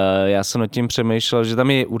 Já jsem nad tím přemýšlel, že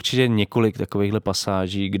tam je určitě několik takovýchhle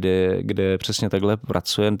pasáží, kde přesně takhle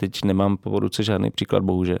pracuje. Teď nemám po ruce žádný příklad,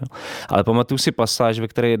 bohužel. Ale pamatuju si pasáž, ve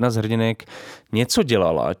které jedna z hrdinek něco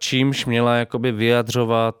dělala, čímž měla jakoby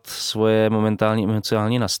vyjadřovat svoje momentální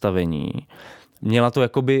emocionální nastavení. Měla to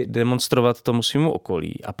jakoby demonstrovat tomu svýmu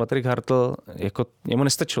okolí. A Patrik Hartl, jako, jemu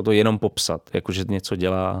nestačilo to jenom popsat, jakože něco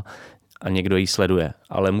dělá a někdo jí sleduje,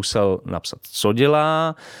 ale musel napsat, co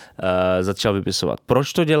dělá, začal vypisovat,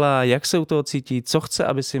 proč to dělá, jak se u toho cítí, co chce,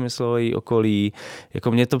 aby si myslelo její okolí.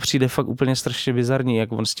 Jako mně to přijde fakt úplně strašně bizarní,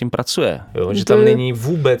 jak on s tím pracuje. Jo? Že tam není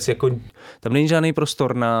vůbec, jako, tam není žádný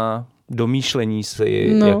prostor na domýšlení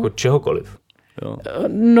si jako čehokoliv. Jo.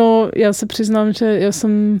 No, já se přiznám, že já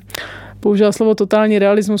jsem použila slovo totální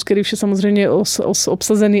realismus, který vše samozřejmě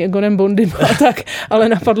obsazený Egonem Bondym a tak, ale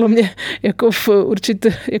napadlo mě jako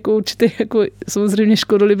určitý samozřejmě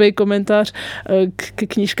škodolibý komentář k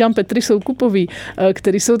knížkám Petry Soukupový,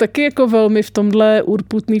 který jsou taky jako velmi v tomhle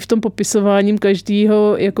urputný v tom popisováním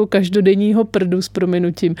každého jako každodenního prdu s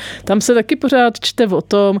prominutím. Tam se taky pořád čte o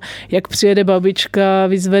tom, jak přijede babička,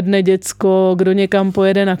 vyzvedne děcko, kdo někam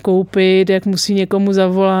pojede nakoupit, jak musí někomu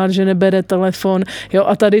zavolat, že nebere telefon. Jo,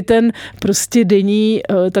 a tady ten prostě denní,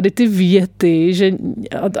 tady ty věty, že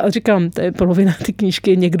a říkám, to je polovina ty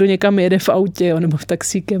knížky, někdo někam jede v autě, jo, nebo v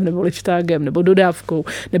taxíkem, nebo liftágem, nebo dodávkou,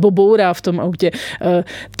 nebo bourá v tom autě.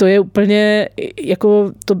 To je úplně,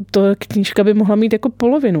 jako to knížka by mohla mít jako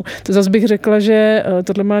polovinu. To zase bych řekla, že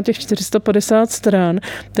tohle má těch 450 stran,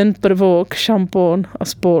 ten prvok, šampon a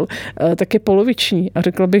spol, tak je poloviční a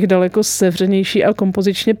řekla bych daleko sevřenější a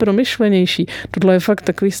kompozičně promyšlenější. Tohle je fakt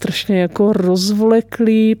takový strašně jako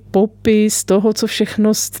rozvleklý popis toho, co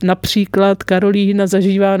všechno například Karolína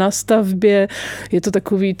zažívá na stavbě. Je to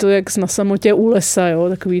takový to, jak na samotě u lesa, jo?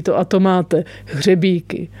 Takový to a to máte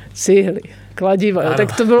hřebíky, cihly, kladiva. Jo?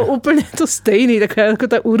 Tak to bylo úplně to stejný, taková jako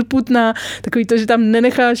ta urputná, takový to, že tam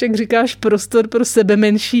nenecháš, jak říkáš, prostor pro sebe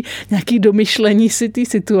menší nějaký domyšlení si té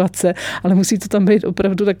situace, ale musí to tam být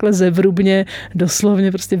opravdu takhle zevrubně,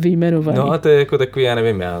 doslovně prostě vyjmenovaný. No a to je jako takový, já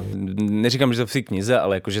nevím, já neříkám, že to v té knize,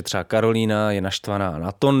 ale jako, že třeba Karolína je naštvaná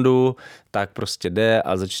na Tondu, tak prostě jde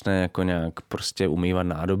a začne jako nějak prostě umývat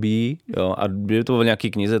nádobí, jo, a kdyby to bylo v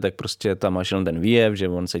nějaký knize, tak prostě tam máš jenom ten výjev, že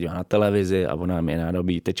on se dívá na televizi a ona mě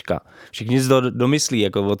nádobí, tečka. Všichni si to domyslí,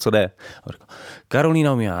 jako o co jde.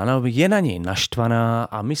 Karolína umývá nádobí, je na něj naštvaná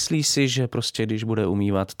a myslí si, že prostě když bude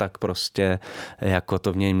umývat, tak prostě jako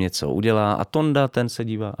to v něm něco udělá a Tonda, ten se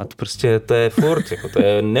dívá a to prostě to je furt, jako to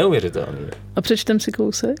je neuvěřitelné. A přečtem si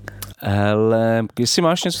kousek? Ale jestli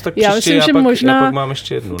máš něco, tak já myslím, že možná, já pak mám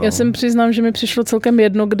ještě jednu. No. Já jsem přiznám, že mi přišlo celkem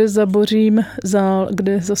jedno, kde zabořím,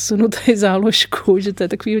 kde zasunu tady záložku, že to je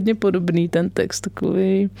takový hodně podobný ten text,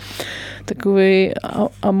 takový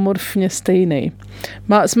amorfně stejný.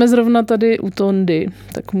 Jsme zrovna tady u Tondy,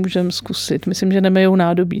 tak můžeme zkusit. Myslím, že nemejou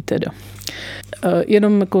nádobí teda.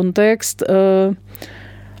 Jenom kontext.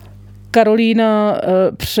 Karolína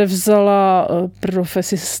převzala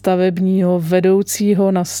profesi stavebního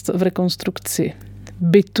vedoucího v rekonstrukci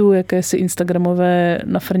bytu, jakési instagramové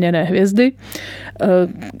nafrněné hvězdy.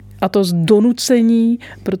 A to z donucení,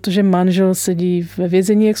 protože manžel sedí ve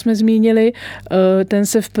vězení, jak jsme zmínili. Ten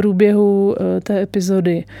se v průběhu té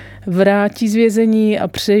epizody vrátí z vězení a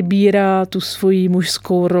přebírá tu svoji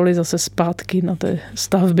mužskou roli zase zpátky na té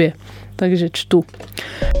stavbě. Takže čtu.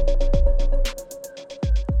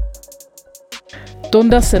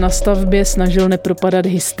 Tonda se na stavbě snažil nepropadat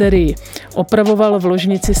hysterii. Opravoval v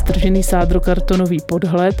ložnici stržený sádrokartonový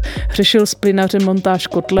podhled, řešil s plynařem montáž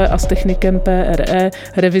kotle a s technikem PRE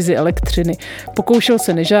revizi elektřiny. Pokoušel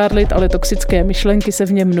se nežárlit, ale toxické myšlenky se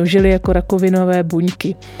v něm množily jako rakovinové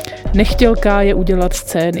buňky. Nechtěl Káje udělat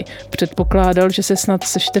scény. Předpokládal, že se snad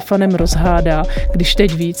se Štefanem rozhádá, když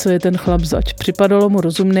teď ví, co je ten chlap zač. Připadalo mu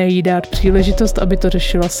rozumné jí dát příležitost, aby to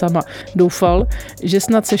řešila sama. Doufal, že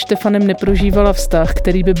snad se Štefanem neprožívala vztah,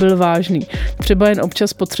 který by byl vážný. Třeba jen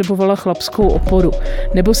občas potřebovala chlapskou oporu.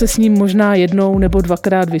 Nebo se s ním možná jednou nebo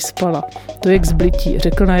dvakrát vyspala. To je k zblití,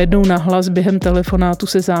 řekl najednou nahlas během telefonátu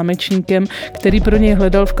se zámečníkem, který pro něj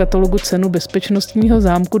hledal v katalogu cenu bezpečnostního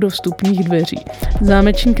zámku do vstupních dveří.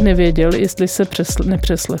 Zámečník nevěděl, jestli se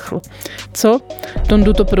nepřeslechl. Co?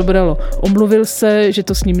 Tondu to probralo. Omluvil se, že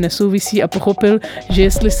to s ním nesouvisí a pochopil, že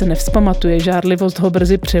jestli se nevzpamatuje, žárlivost ho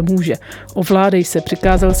brzy přemůže. Ovládej se,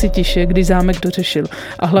 přikázal si tiše, když zámek dořešil.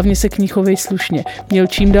 A hlavně se k ní chovej slušně. Měl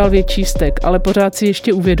čím dál větší vztek, ale pořád si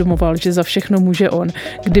ještě uvědomoval, že za všechno může on.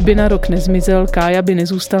 Kdyby na rok nezmizel, Kája by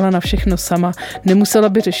nezůstala na všechno sama, nemusela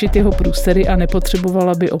by řešit jeho průsery a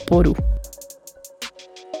nepotřebovala by oporu.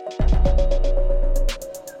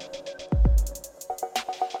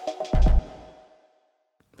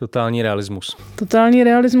 Totální realismus. Totální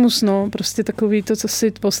realismus, no, prostě takový to, co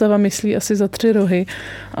si postava myslí asi za 3 rohy.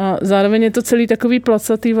 A zároveň je to celý takový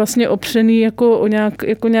placatý, vlastně opřený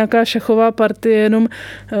jako nějaká šachová partie, jenom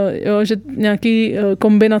jo, že nějaký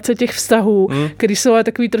kombinace těch vztahů, který jsou ale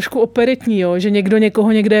takový trošku operetní, jo, že někdo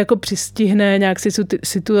někoho někde jako přistihne, nějak si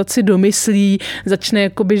situaci domyslí, začne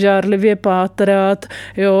jakoby žárlivě pátrat,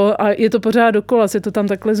 jo, a je to pořád dokola, se to tam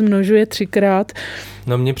takhle zmnožuje 3krát.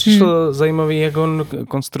 No mně přišlo zajímavý, jak on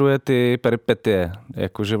konstruuje ty peripetie,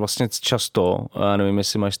 jakože vlastně často, já nevím,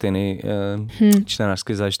 jestli máš stejný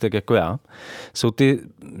čtenářský zážitek jako já, jsou ty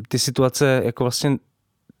situace jako vlastně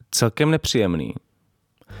celkem nepříjemný,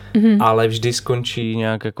 ale vždy skončí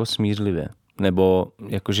nějak jako smířlivě. Nebo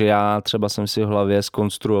jakože já třeba jsem si v hlavě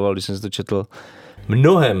zkonstruoval, když jsem si to četl,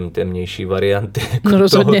 mnohem temnější varianty jako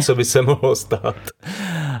toho, co by se mohlo stát.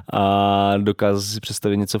 A dokázal si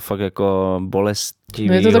představit něco fakt jako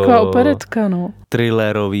bolestivého. Je to taková operetka, no.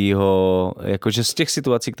 Thrillerovýho, jakože z těch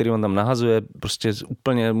situací, které on tam nahazuje, prostě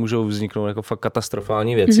úplně můžou vzniknout jako fakt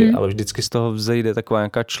katastrofální věci, ale vždycky z toho vzejde taková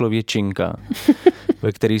nějaká člověčinka,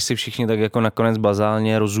 ve který si všichni tak jako nakonec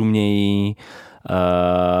bazálně rozumějí.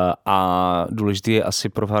 A důležité je asi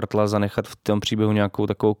pro Hartla zanechat v tom příběhu nějakou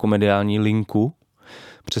takovou komediální linku,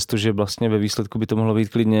 přestože vlastně ve výsledku by to mohlo být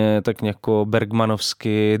klidně tak jako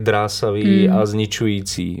bergmanovsky drásavý a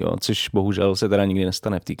zničující, jo, což bohužel se teda nikdy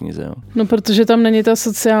nestane v té knize. Jo. No, protože tam není ta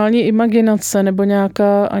sociální imaginace, nebo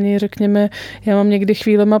nějaká, ani řekněme, já mám někdy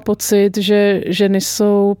chvílema pocit, že ženy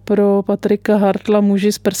jsou pro Patrika Hartla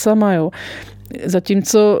muži s prsama, jo.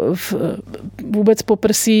 Zatímco vůbec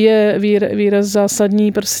poprsí je výraz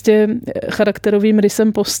zásadní prostě charakterovým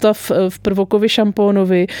rysem postav v Prvokovi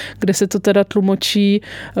Šampónovi, kde se to teda tlumočí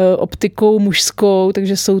optikou mužskou,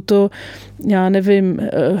 takže jsou to, já nevím,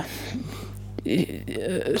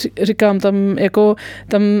 říkám, tam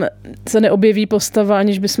se neobjeví postava,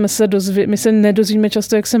 aniž bychom se my se nedozvíme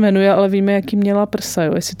často, jak se jmenuje, ale víme, jaký měla prsa,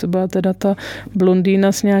 jo? Jestli to byla teda ta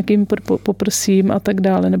blondýna s nějakým poprsím a tak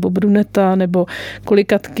dále, nebo bruneta, nebo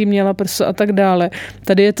kolikatky měla prso a tak dále.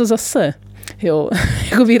 Tady je to zase. Jo,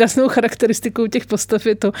 jako výraznou charakteristikou těch postav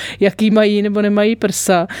je to, jaký mají nebo nemají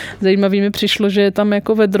prsa. Zajímavý mi přišlo, že je tam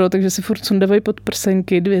jako vedro, takže si furt sundávají pod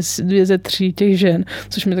prsenky, dvě ze tří těch žen,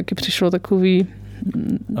 což mi taky přišlo takový...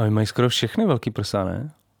 A mají skoro všechny velký prsa, ne?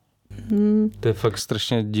 To je fakt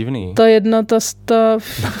strašně divný. Ta jedna, ta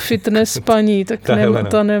fitness paní, tak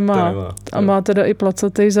ta nemá. A má teda i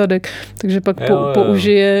placatý zadek, takže pak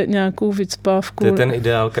použije nějakou vycpávku. To je ten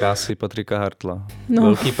ideál krásy Patrika Hartla. No.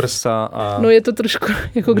 Velký prsa a no je to trošku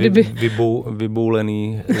jako kdyby...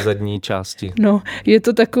 vyboulený zadní části. No, je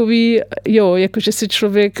to takový, jakože si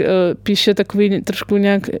člověk píše takový trošku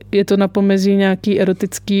nějak, je to na pomezí nějaký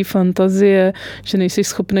erotický fantazie, že nejsi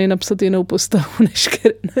schopnej napsat jinou postavu,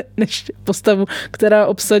 než postavu, která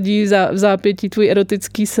obsadí v zápětí tvůj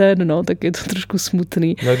erotický sen, no, tak je to trošku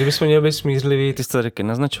smutný. No, kdybychom měli být smířliví, ty jsi to taky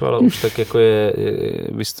naznačovala, už tak jako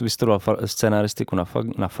vystudoval scénaristiku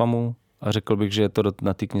na FAMu a řekl bych, že je to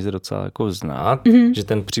na té knize docela jako znát, že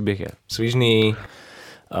ten příběh je svížný,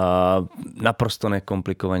 naprosto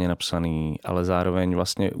nekomplikovaně napsaný, ale zároveň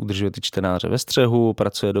vlastně udržuje ty čtenáře ve střehu,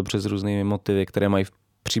 pracuje dobře s různými motivy, které mají v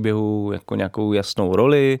příběhu jako nějakou jasnou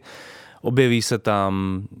roli. Objeví se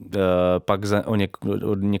tam, pak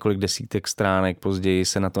o několik desítek stránek později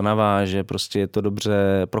se na to naváže, prostě je to dobře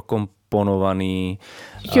prokomponovaný.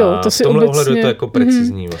 Jo, to si v tomhle obecně, ohledu to jako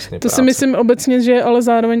precizní vlastně to práce. si myslím obecně, že je ale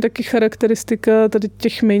zároveň taky charakteristika tady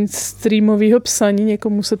těch mainstreamového psaní.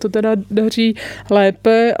 Někomu se to teda daří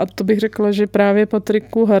lépe a to bych řekla, že právě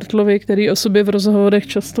Patriku Hartlovi, který o sobě v rozhovorech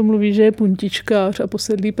často mluví, že je puntičkář a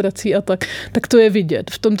posedlý prací a tak to je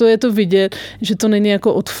vidět. V tomto je to vidět, že to není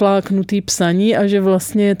jako odfláknutý psaní a že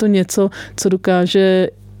vlastně je to něco, co dokáže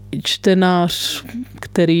čtenář,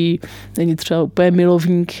 který není třeba úplně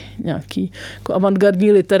milovník nějaký jako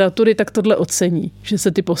avantgardní literatury, tak tohle ocení, že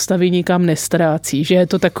se ty postavy nikam nestrácí, že je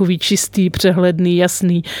to takový čistý, přehledný,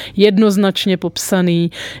 jasný, jednoznačně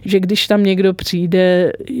popsaný, že když tam někdo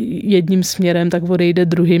přijde jedním směrem, tak odejde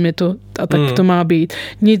druhým, a tak to má být.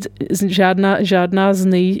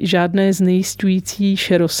 Žádné znejišťující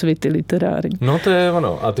šerosvity literární. No to je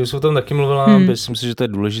ono. A ty už o tom taky mluvila, myslím si, že to je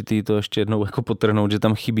důležitý to ještě jednou jako podtrhnout, že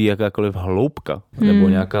tam chybí jakákoliv hloubka nebo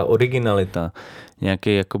nějaká originalita,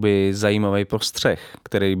 nějaký jakoby zajímavý postřeh,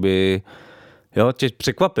 který by tě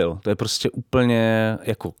překvapil. To je prostě úplně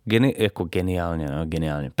jako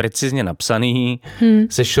geniálně, precizně napsaný,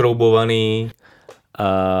 sešroubovaný,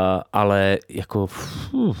 ale jako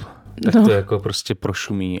tak to jako prostě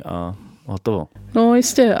prošumí a hotovo. No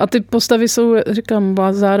jistě. A ty postavy jsou, říkám,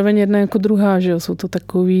 zároveň jedna jako druhá, že jo? Jsou to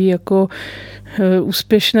takový jako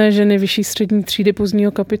úspěšné ženy vyšší střední třídy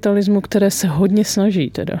pozdního kapitalismu, které se hodně snaží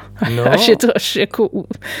teda. No. Až je to až jako,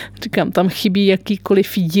 říkám, tam chybí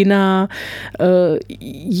jakýkoliv jiná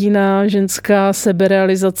ženská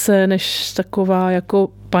seberealizace, než taková jako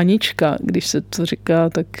panička, když se to říká,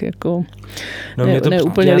 tak jako ne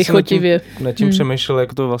úplně lichotivě. Nad tím přemýšlel,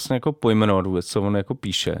 jak to vlastně jako pojmenovat vůbec, co on jako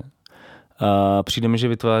píše. A přijde mi, že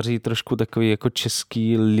vytváří trošku takový jako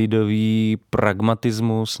český lidový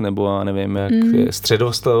pragmatismus, nebo já nevím, jak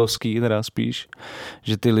středostavovský teda spíš,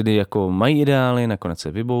 že ty lidi jako mají ideály, nakonec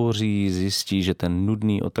se vybouří, zjistí, že ten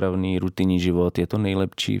nudný, otravný, rutinní život je to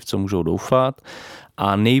nejlepší, v co můžou doufat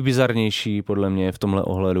A nejbizarnější podle mě je v tomhle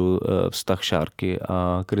ohledu vztah Šárky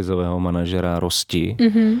a krizového manažera Rosti,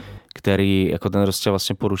 který jako ten Rostě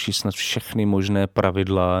vlastně poruší snad všechny možné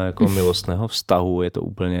pravidla jako milostného vztahu. Je to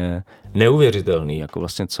úplně neuvěřitelný, jako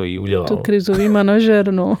vlastně co jí udělal. To krizový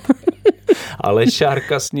manažer, no. Ale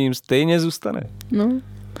Šárka s ním stejně zůstane. No.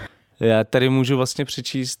 Já tady můžu vlastně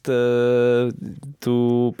přečíst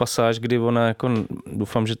tu pasáž, kdy ona jako,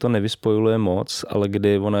 doufám, že to nevyspojuje moc, ale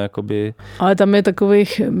kdy ona jakoby... Ale tam je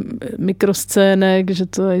takových mikroscének, že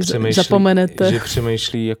to zapomenete. Že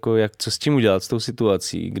přemýšlí, jako co s tím udělat, s tou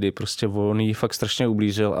situací, kdy prostě on jí fakt strašně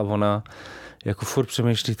ublížil a ona jako furt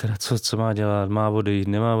přemýšlí teda, co má dělat, má odejít,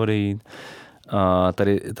 nemá odejít. A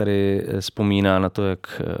tady vzpomíná na to,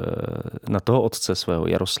 jak na toho otce svého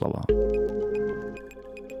Jaroslava.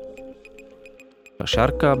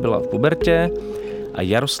 Šárka byla v pubertě a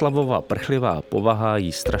Jaroslavova prchlivá povaha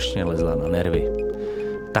jí strašně lezla na nervy.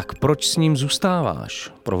 Tak proč s ním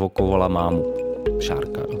zůstáváš? Provokovala mámu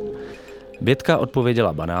Šárka. Bětka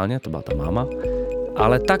odpověděla banálně, to byla ta máma,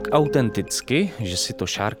 ale tak autenticky, že si to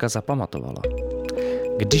Šárka zapamatovala.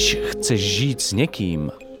 Když chceš žít s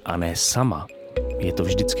někým a ne sama, je to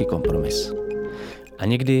vždycky kompromis. A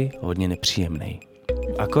někdy hodně nepříjemný.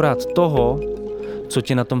 Akorát toho, co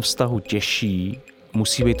tě na tom vztahu těší,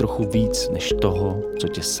 musí být trochu víc než toho, co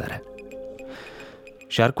tě sere.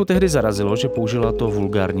 Šárku tehdy zarazilo, že použila to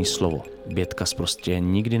vulgární slovo. Bětka prostě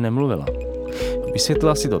nikdy nemluvila.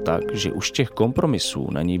 Vysvětlila si to tak, že už těch kompromisů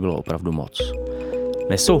na ní bylo opravdu moc.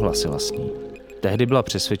 Nesouhlasila s ní. Tehdy byla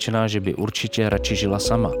přesvědčená, že by určitě radši žila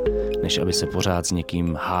sama, než aby se pořád s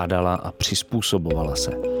někým hádala a přizpůsobovala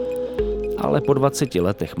se. Ale po 20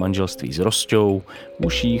 letech manželství s Rostou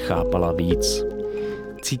už jí chápala víc.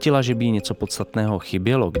 Cítila, že by jí něco podstatného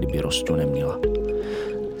chybělo, kdyby Rostu neměla.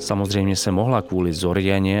 Samozřejmě se mohla kvůli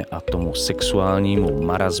Zorjaně a tomu sexuálnímu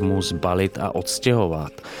marazmu zbalit a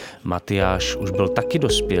odstěhovat. Matyáš už byl taky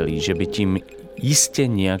dospělý, že by tím jistě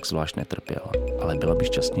nijak zvlášť netrpěl, ale byla by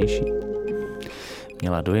šťastnější.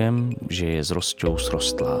 Měla dojem, že je s Rostou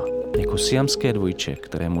srostlá. Jako siamské dvojče,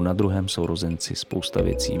 kterému na druhém sourozenci spousta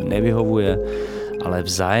věcí nevyhovuje, ale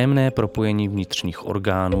vzájemné propojení vnitřních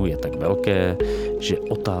orgánů je tak velké, že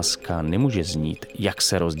otázka nemůže znít, jak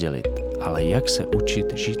se rozdělit, ale jak se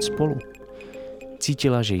učit žít spolu.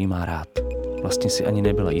 Cítila, že jí má rád. Vlastně si ani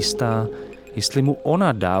nebyla jistá, jestli mu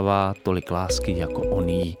ona dává tolik lásky, jako on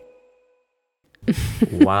jí.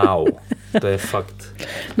 Wow, to je fakt.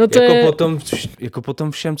 No to jako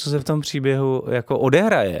potom všem, co se v tom příběhu jako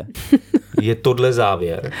odehraje, je tohle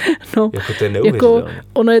závěr. No, jako to je neuvěřitelné. Jako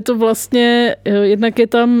ono je to vlastně, jednak je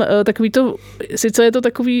tam takový to, sice je to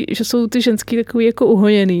takový, že jsou ty ženský takový jako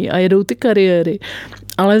uhojený a jedou ty kariéry,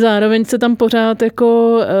 ale zároveň se tam pořád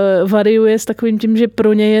jako variuje s takovým tím, že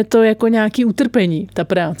pro ně je to jako nějaký utrpení, ta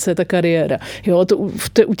práce, ta kariéra. Jo,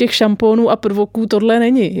 u těch šampónů a prvoků tohle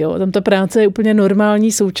není. Jo, tam ta práce je úplně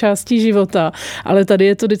normální součástí života, ale tady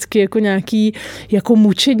je to vždycky jako nějaký jako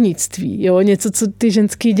mučednictví. Jo, něco, co ty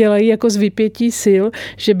ženský dělají jako z vypětí sil,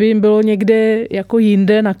 že by jim bylo někde jako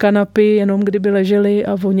jinde na kanapy, jenom kdyby leželi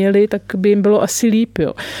a voněli, tak by jim bylo asi líp.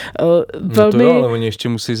 Jo. Velmi... No to jo, ale oni ještě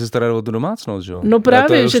musí se starat o tu domácnost, jo? No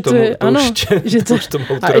právě, že to je, ano. Že to už tomu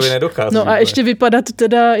autorovi nedochází. No a ještě vypadá to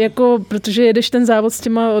teda jako, protože jedeš ten závod s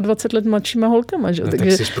těma o 20 let mladšíma holkama, že? No,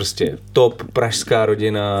 takže... tak jsi prostě top pražská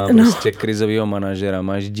rodina, prostě krizovýho manažera,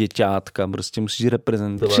 máš děťátka, prostě musíš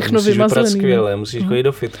reprezentovat, všechno musíš vypadat vymazlený, skvěle, musíš chodit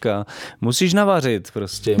do fitka, musíš navařit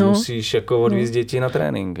prostě, musíš jako odvízt děti na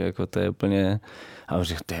trénink, jako to je úplně... A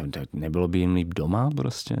nebylo by jim líp doma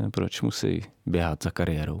prostě, proč musí běhat za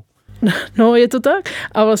kariérou? No, je to tak.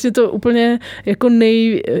 A vlastně to úplně jako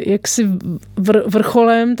jaksi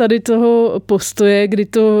vrcholem tady toho postoje, kdy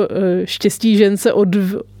to štěstí žen se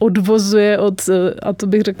odvozuje od, a to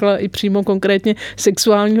bych řekla i přímo konkrétně,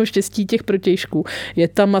 sexuálního štěstí těch protějšků. Je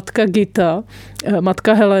ta matka Gita,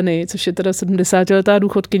 matka Heleny, což je teda 70letá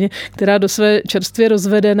důchodkyně, která do své čerstvě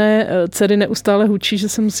rozvedené dcery neustále hučí, že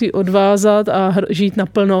se musí odvázat a žít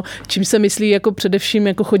naplno, čím se myslí jako především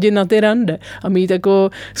jako chodit na ty rande a mít jako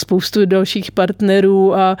spoustu dalších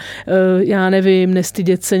partnerů a já nevím,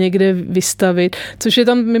 nestydět se někde vystavit, což je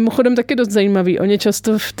tam mimochodem taky dost zajímavý. Oni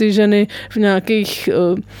často ty ženy v nějakých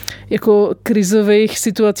jako krizových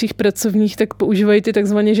situacích pracovních tak používají ty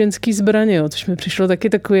takzvané ženský zbraně, jo, což mi přišlo taky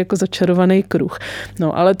takový jako začarovaný kruh.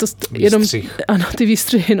 No, ale to jenom... Ano, ty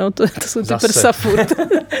výstřihy, no, to jsou ty prsa furt.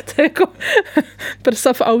 To je jako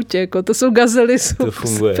prsa v autě, jako to jsou gazely, jsou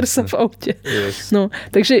prsa v autě. Yes. No,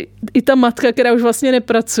 takže i ta matka, která už vlastně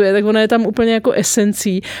nepracuje, tak ona je tam úplně jako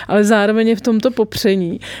esencí, ale zároveň je v tomto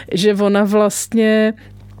popření, že ona vlastně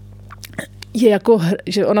je jako,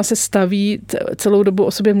 že ona se staví, celou dobu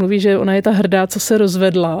o sobě mluví, že ona je ta hrdá, co se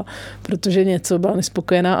rozvedla, protože něco byla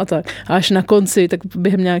nespokojená a tak. A až na konci, tak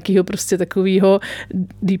během nějakého prostě takového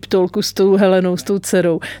deep talku s tou Helenou, s tou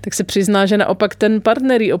dcerou, tak se přizná, že naopak ten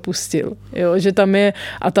partner ji opustil. Jo? Že tam je,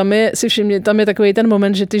 a tam je, si všimně, tam je takový ten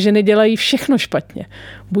moment, že ty ženy dělají všechno špatně.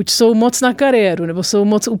 Buď jsou moc na kariéru, nebo jsou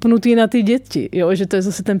moc upnutý na ty děti. Jo? Že to je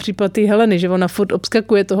zase ten případ té Heleny, že ona furt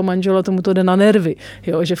obskakuje toho manžela, tomu to jde na nervy.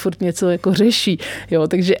 Jo? Že furt něco jako řeší. Jo?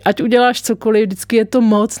 Takže ať uděláš cokoliv, vždycky je to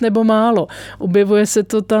moc nebo málo. Objevuje se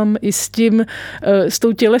to tam i s tím, s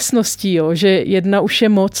tou tělesností, jo? Že jedna už je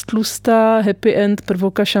moc tlustá, happy end,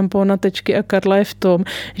 prvoka šampóna, Tečky a Karla je v tom,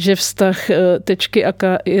 že vztah Tečky a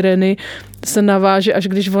Ireny se naváže, až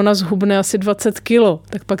když ona zhubne asi 20 kilo,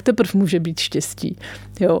 tak pak teprve může být štěstí.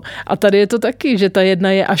 Jo. A tady je to taky, že ta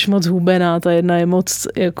jedna je až moc hubená, ta jedna je moc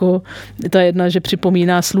jako, ta jedna, že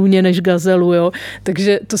připomíná slůně než gazelu, jo.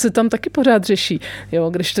 Takže to se tam taky pořád řeší. Jo.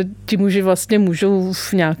 Když to ti muži vlastně můžou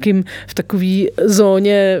v takový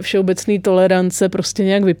zóně všeobecné tolerance prostě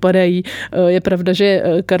nějak vypadají. Je pravda, že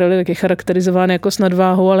Karel je taky charakterizován jako s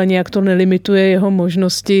nadváhou, ale nějak to nelimituje jeho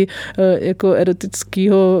možnosti jako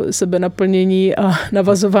erotického sebenaplnění a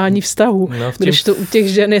navazování vztahu. No, když to u těch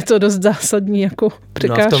žen je to dost zásadní jako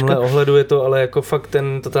překážka. No v tomhle ohledu je to ale jako fakt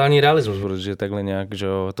ten totální realismus, protože takhle nějak, že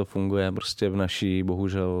to funguje prostě v naší,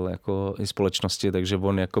 bohužel, jako i společnosti, takže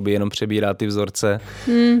on jakoby jenom přebírá ty vzorce.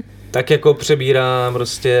 Tak jako přebírá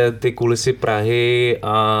prostě ty kulisy Prahy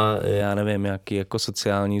a já nevím, jaký jako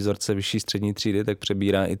sociální vzorce vyšší střední třídy, tak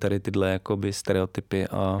přebírá i tady tyhle jakoby stereotypy.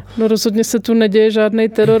 A... No rozhodně se tu neděje žádný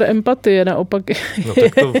teror empatie, naopak. No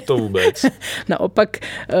tak to vůbec. Naopak,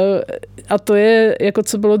 a to je jako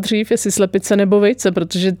co bylo dřív, jestli slepice nebo vejce,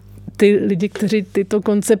 protože ty lidi, kteří tyto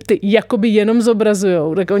koncepty jakoby jenom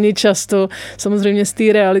zobrazujou, tak oni často samozřejmě z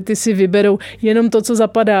té reality si vyberou jenom to, co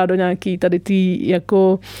zapadá do nějaký tady tý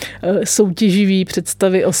jako soutěživý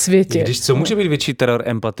představy o světě. Když co může být větší teror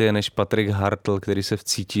empatie než Patrik Hartl, který se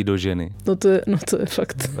vcítí do ženy? No to je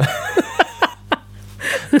fakt.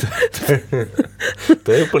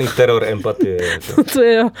 To je úplný teror empatie. To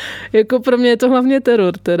je, jako pro mě je to hlavně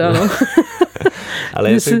teror teda, no.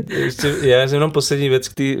 Ale já jenom poslední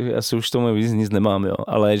věc, asi už tomu víc nic nemám, jo,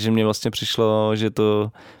 ale že mě vlastně přišlo, že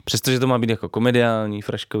to, přestože to má být jako komediální,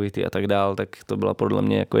 fraškovitý a tak dál, tak to byla podle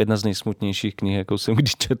mě jako jedna z nejsmutnějších knih, jakou jsem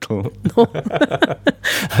kdy četl. No.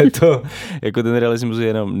 A to, jako ten realismus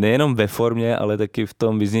je nejenom ve formě, ale taky v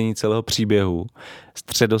tom vyznění celého příběhu.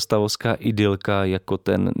 Středostavovská idylka jako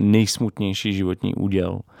ten nejsmutnější životní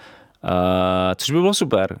úděl. Což by bylo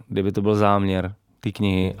super, kdyby to byl záměr ty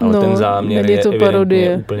knihy, ale ten záměr je to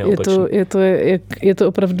parodie. Úplně opačný. Je to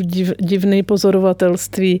opravdu divný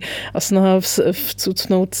pozorovatelství a snaha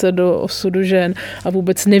vcucnout se do osudu žen a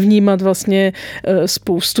vůbec nevnímat vlastně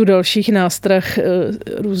spoustu dalších nástrah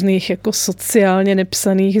různých jako sociálně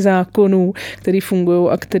nepsaných zákonů, který fungují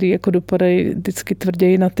a který jako dopadají vždycky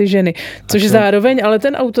tvrději na ty ženy. Což zároveň, ale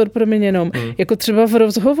ten autor promiň jenom, jako třeba v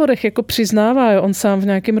rozhovorech jako přiznává, jo, on sám v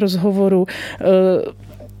nějakém rozhovoru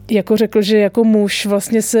jako řekl, že jako muž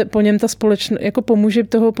vlastně se po něm ta společnost, jako po muži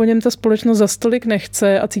toho po něm ta společnost za stolik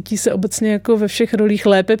nechce a cítí se obecně jako ve všech rolích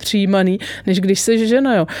lépe přijímaný, než když se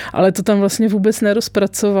žena, jo. Ale to tam vlastně vůbec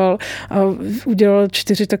nerozpracoval a udělal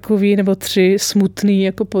 4 takový nebo 3 smutný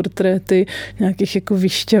jako portréty nějakých jako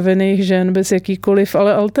vyšťavených žen bez jakýkoliv,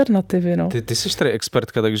 ale alternativy, no. Ty jsi tady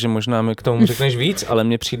expertka, takže možná mi k tomu řekneš víc, ale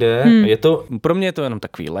mně přijde, pro mě je to jenom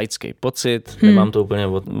takový laický pocit, nemám to úplně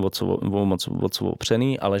moc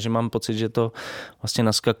opřený, ale že mám pocit, že to vlastně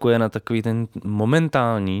naskakuje na takový ten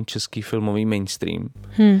momentální český filmový mainstream,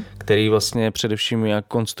 který vlastně především jak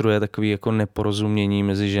konstruuje takový jako neporozumění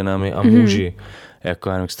mezi ženami a muži. Jako,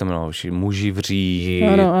 já nevím, jak se to jmenovalo, muži v říji,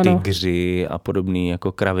 tygři a podobný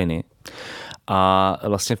jako kraviny. A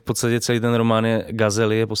vlastně v podstatě celý ten román je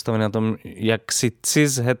Gazely je postavený na tom, jak si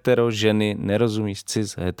cis-hetero ženy nerozumí s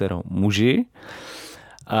cis-hetero muži.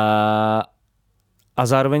 A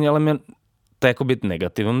zároveň ale to je jako být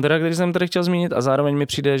negativum, který jsem tady chtěl zmínit, a zároveň mi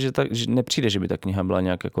přijde, že nepřijde, že by ta kniha byla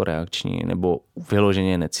nějak jako reakční nebo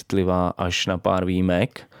vyloženě necitlivá až na pár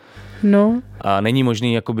výjimek. No. A není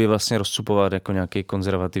možný jakoby vlastně rozcupovat jako nějaký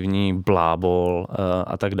konzervativní blábol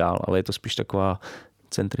a tak dál, ale je to spíš taková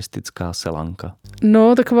centristická selanka.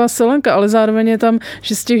 No, taková selanka, ale zároveň je tam,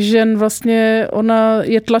 že z těch žen vlastně ona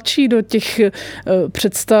je tlačí do těch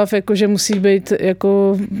představ, jako že musí být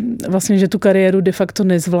jako vlastně, že tu kariéru de facto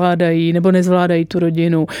nezvládají, nebo nezvládají tu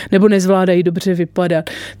rodinu, nebo nezvládají dobře vypadat.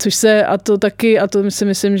 Což se, a to si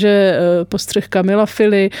myslím, že postřeh Kamila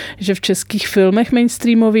Fily, že v českých filmech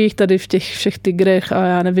mainstreamových, tady v těch všech Tigrech a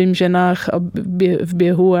já nevím, ženách a v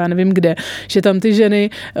běhu a já nevím kde, že tam ty ženy,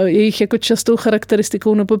 jejich jako častou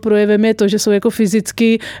charakteristikou nebo projevem je to, že jsou jako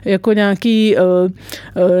fyzicky jako nějaký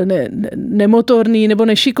nemotorný nebo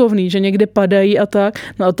nešikovný, že někde padají a tak.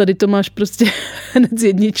 No a tady to máš prostě hned z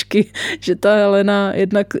jedničky, že ta Helena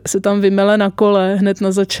jednak se tam vymele na kole hned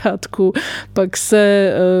na začátku, pak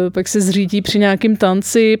se zřítí při nějakým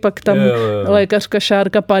tanci, pak tam lékařka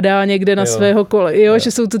Šárka padá někde na svého kole.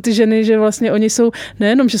 Že jsou to ty ženy, že vlastně oni jsou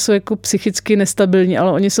nejenom, že jsou jako psychicky nestabilní,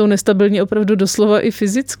 ale oni jsou nestabilní opravdu doslova i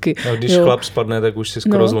fyzicky. No, když chlap spadne, tak už si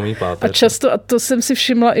skoro zlomí páteř. A často, a to jsem si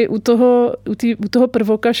všimla i u toho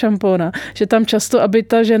prvoka Šampóna, že tam často, aby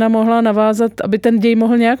ta žena mohla navázat, aby ten děj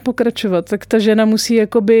mohl nějak pokračovat, tak ta žena musí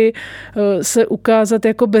jakoby se ukázat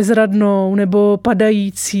jako bezradnou nebo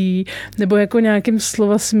padající, nebo jako nějakým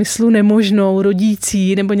slova smyslu nemožnou,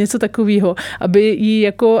 rodící, nebo něco takového,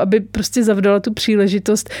 aby prostě zavdala tu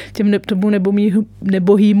příležitost tomu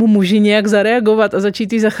nebohýmu muži nějak zareagovat a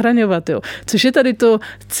začít jí zachraňovat. Jo. Což je tady to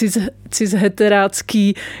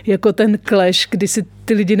cis-heterácký jako ten clash, kdy si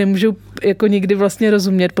ty lidi nemůžou jako nikdy vlastně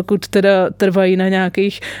rozumět, pokud teda trvají na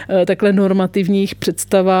nějakých takhle normativních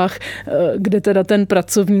představách, kde teda ten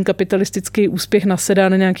pracovní kapitalistický úspěch nasedá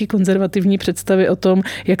na nějaký konzervativní představy o tom,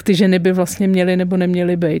 jak ty ženy by vlastně měly nebo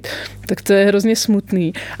neměly být. Tak to je hrozně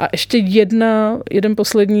smutný. A ještě jeden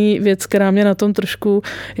poslední věc, která mě na tom trošku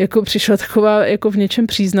jako přišla taková jako v něčem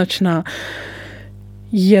příznačná.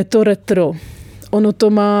 Je to retro.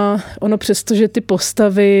 Ono přesto, že ty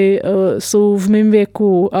postavy jsou v mém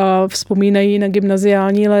věku a vzpomínají na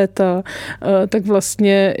gymnaziální léta, tak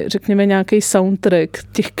vlastně řekněme nějaký soundtrack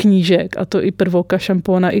těch knížek, a to i Prvoka,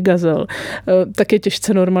 Šampóna, i Gazel, tak je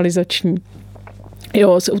těžce normalizační.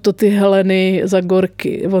 Jo, jsou to ty Heleny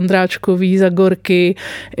Zagorky, Vondráčkový Zagorky,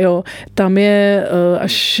 jo, tam je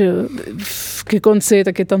až ke konci,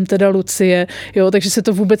 tak je tam teda Lucie, jo, takže se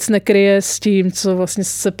to vůbec nekryje s tím, co vlastně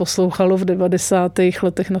se poslouchalo v 90.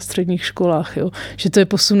 letech na středních školách, jo, že to je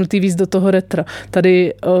posunutý víc do toho retra.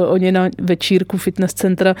 Tady oni na večírku fitness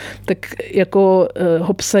centra tak jako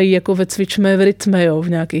hopsají jako ve cvičme v rytme, jo, v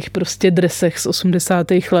nějakých prostě dresech z 80.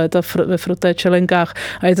 let a ve froté čelenkách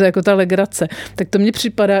a je to jako ta legrace. Tak to mně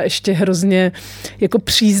připadá ještě hrozně jako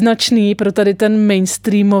příznačný pro tady ten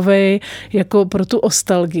mainstreamový, jako pro tu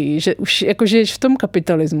ostalgii, že už jako žiješ v tom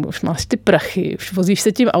kapitalismu, už máš ty prachy, už vozíš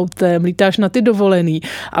se tím autem, lítáš na ty dovolený,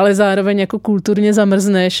 ale zároveň jako kulturně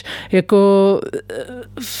zamrzneš jako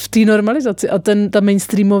v té normalizaci a ta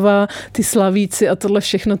mainstreamová, ty slavíci a tohle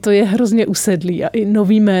všechno, to je hrozně usedlý a i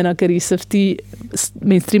nový jména, který se v té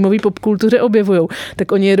mainstreamové popkultuře objevujou,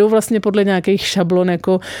 tak oni jedou vlastně podle nějakých šablon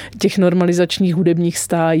jako těch normalizačních hudebních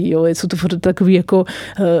stájí. Jo. Jsou to takový jako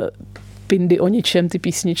pindy o ničem, ty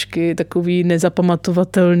písničky, takový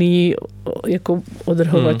nezapamatovatelný jako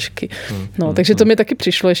odrhovačky. Takže to mi taky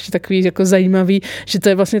přišlo ještě takový jako zajímavý, že to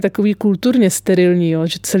je vlastně takový kulturně sterilní, jo,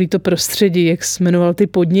 že celý to prostředí, jak jsi jmenoval ty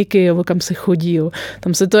podniky, jo, kam se chodí. Jo.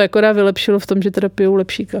 Tam se to akorát vylepšilo v tom, že teda pijou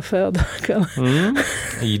lepší kafe a tak. Ale...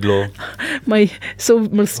 Jídlo. Jsou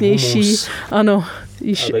mlsnější. Ano.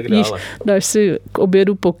 Dáš si k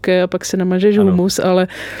obědu poke a pak si namažeš humus, ale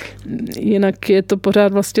jinak je to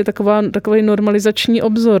pořád vlastně takový normalizační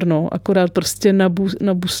obzor, no, akorát prostě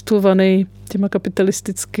nabustovaný těma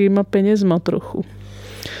kapitalistickýma penězma trochu.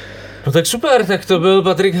 No tak super, tak to byl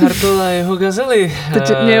Patrik Hartl a jeho Gazely. Teď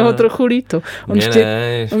mě jeho trochu líto.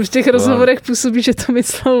 On v těch rozhovorech působí, že to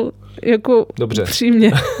myslel jako dobře.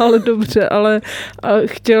 Přímě, ale dobře, ale a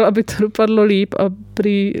chtěl, aby to dopadlo líp a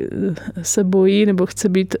prý se bojí nebo chce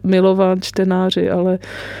být milován čtenáři, ale...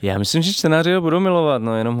 Já myslím, že čtenáři ho budou milovat,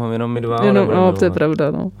 no, jenom my dva. To je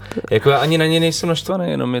pravda, no. Jako já ani na něj nejsem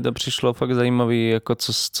naštvaný, jenom mi to přišlo fakt zajímavý, jako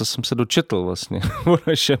co jsem se dočetl vlastně o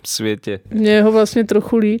našem světě. Mně je ho vlastně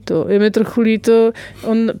trochu líto. Je mi trochu líto,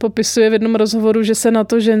 on popisuje v jednom rozhovoru, že se na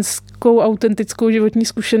to ženskou autentickou životní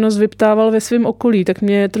zkušenost vyptával ve svém okolí, tak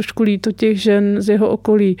mě je trošku líto těch žen z jeho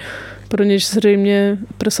okolí. Pro něž zřejmě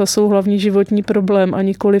prsa jsou hlavní životní problém a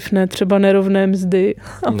nikoliv ne, třeba nerovné mzdy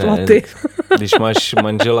a platy. Když máš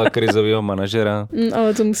manžela krizového manažera,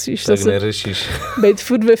 ale to musíš tak neřešíš. Bejt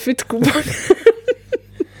furt ve fitku.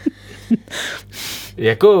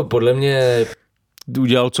 Jako podle mě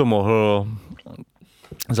udělal, co mohl.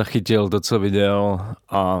 zachytil to, co viděl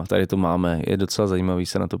a tady to máme. Je docela zajímavý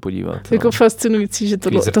se na to podívat. Jako fascinující, že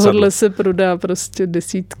tohle se prodá prostě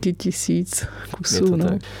desítky tisíc kusů. No.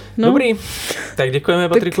 Dobrý, tak děkujeme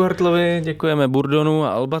Patriku Hartlovi, děkujeme Burdonu a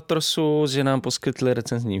Albatrosu, že nám poskytli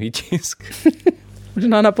recenzní výtisk.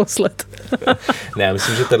 Možná naposled. Ne, já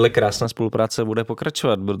myslím, že tahle krásná spolupráce bude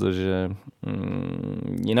pokračovat, protože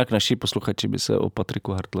jinak naši posluchači by se o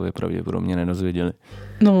Patriku Hartlovi pravděpodobně nedozvěděli.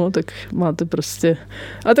 No, tak máte prostě...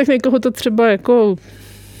 A tak někoho to třeba jako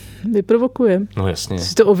vyprovokuje. No jasně.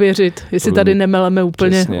 Si to ověřit, jestli tady nemeleme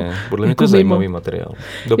úplně. Přesně, podle mě to je zajímavý materiál.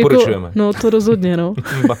 Doporučujeme. Jako, no to rozhodně, no.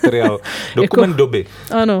 Materiál, dokument doby.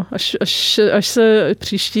 Ano, až se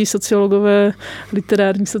příští sociologové,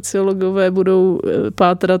 literární sociologové budou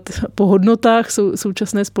pátrat po hodnotách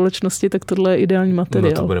současné společnosti, tak tohle je ideální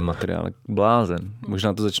materiál. No to bude materiál blázen.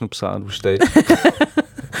 Možná to začnu psát už teď.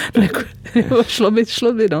 šlo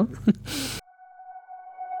by, no.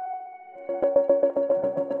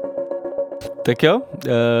 Tak jo,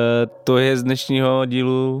 to je z dnešního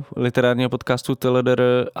dílu literárního podcastu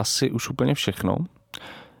Teledr asi už úplně všechno.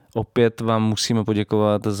 Opět vám musíme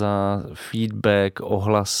poděkovat za feedback,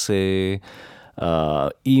 ohlasy,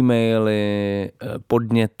 e-maily,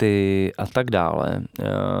 podněty a tak dále.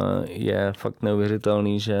 Je fakt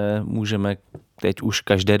neuvěřitelný, že můžeme teď už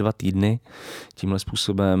každé 2 týdny tímhle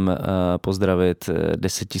způsobem pozdravit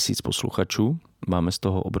 10 000 posluchačů. Máme z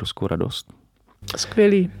toho obrovskou radost.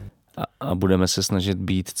 Skvělý. A budeme se snažit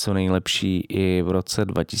být co nejlepší i v roce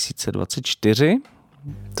 2024.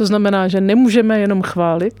 To znamená, že nemůžeme jenom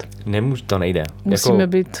chválit. To nejde. Musíme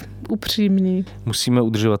být upřímní. Musíme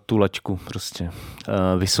udržovat tu laťku prostě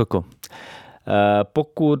vysoko.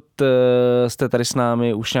 Pokud jste tady s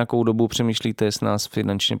námi už nějakou dobu, přemýšlíte, jestli nás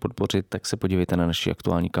finančně podpořit, tak se podívejte na naši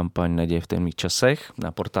aktuální kampaň Naděje v temných časech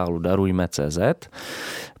na portálu darujme.cz,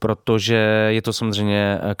 protože je to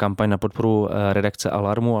samozřejmě kampaň na podporu redakce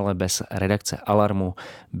Alarmu, ale bez redakce Alarmu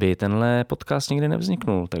by tenhle podcast nikdy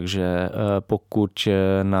nevzniknul, takže pokud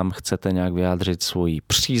nám chcete nějak vyjádřit svoji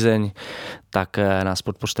přízeň, tak nás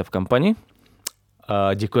podpořte v kampani.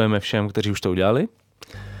 Děkujeme všem, kteří už to udělali.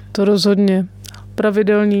 To rozhodně.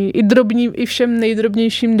 Pravidelný, i všem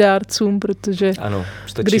nejdrobnějším dárcům, protože ano,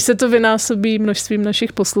 když se to vynásobí množstvím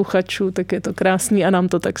našich posluchačů, tak je to krásný a nám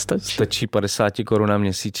to tak stačí. Stačí 50 korun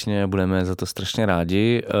měsíčně, budeme za to strašně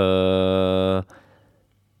rádi.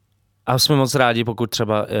 A jsme moc rádi, pokud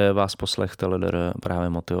třeba vás poslech Teledr právě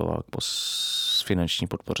motivoval k finanční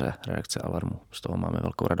podpoře redakce Alarmu. Z toho máme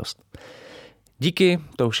velkou radost. Díky,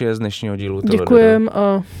 to už je z dnešního dílu. Děkujeme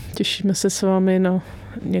a těšíme se s vámi na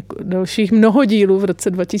dalších mnoho dílů v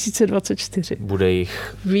roce 2024. Bude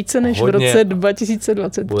jich více než hodně, v roce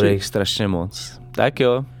 2023. Bude jich strašně moc. Tak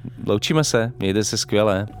jo, loučíme se, mějte se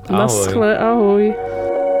skvěle. Naschle, ahoj.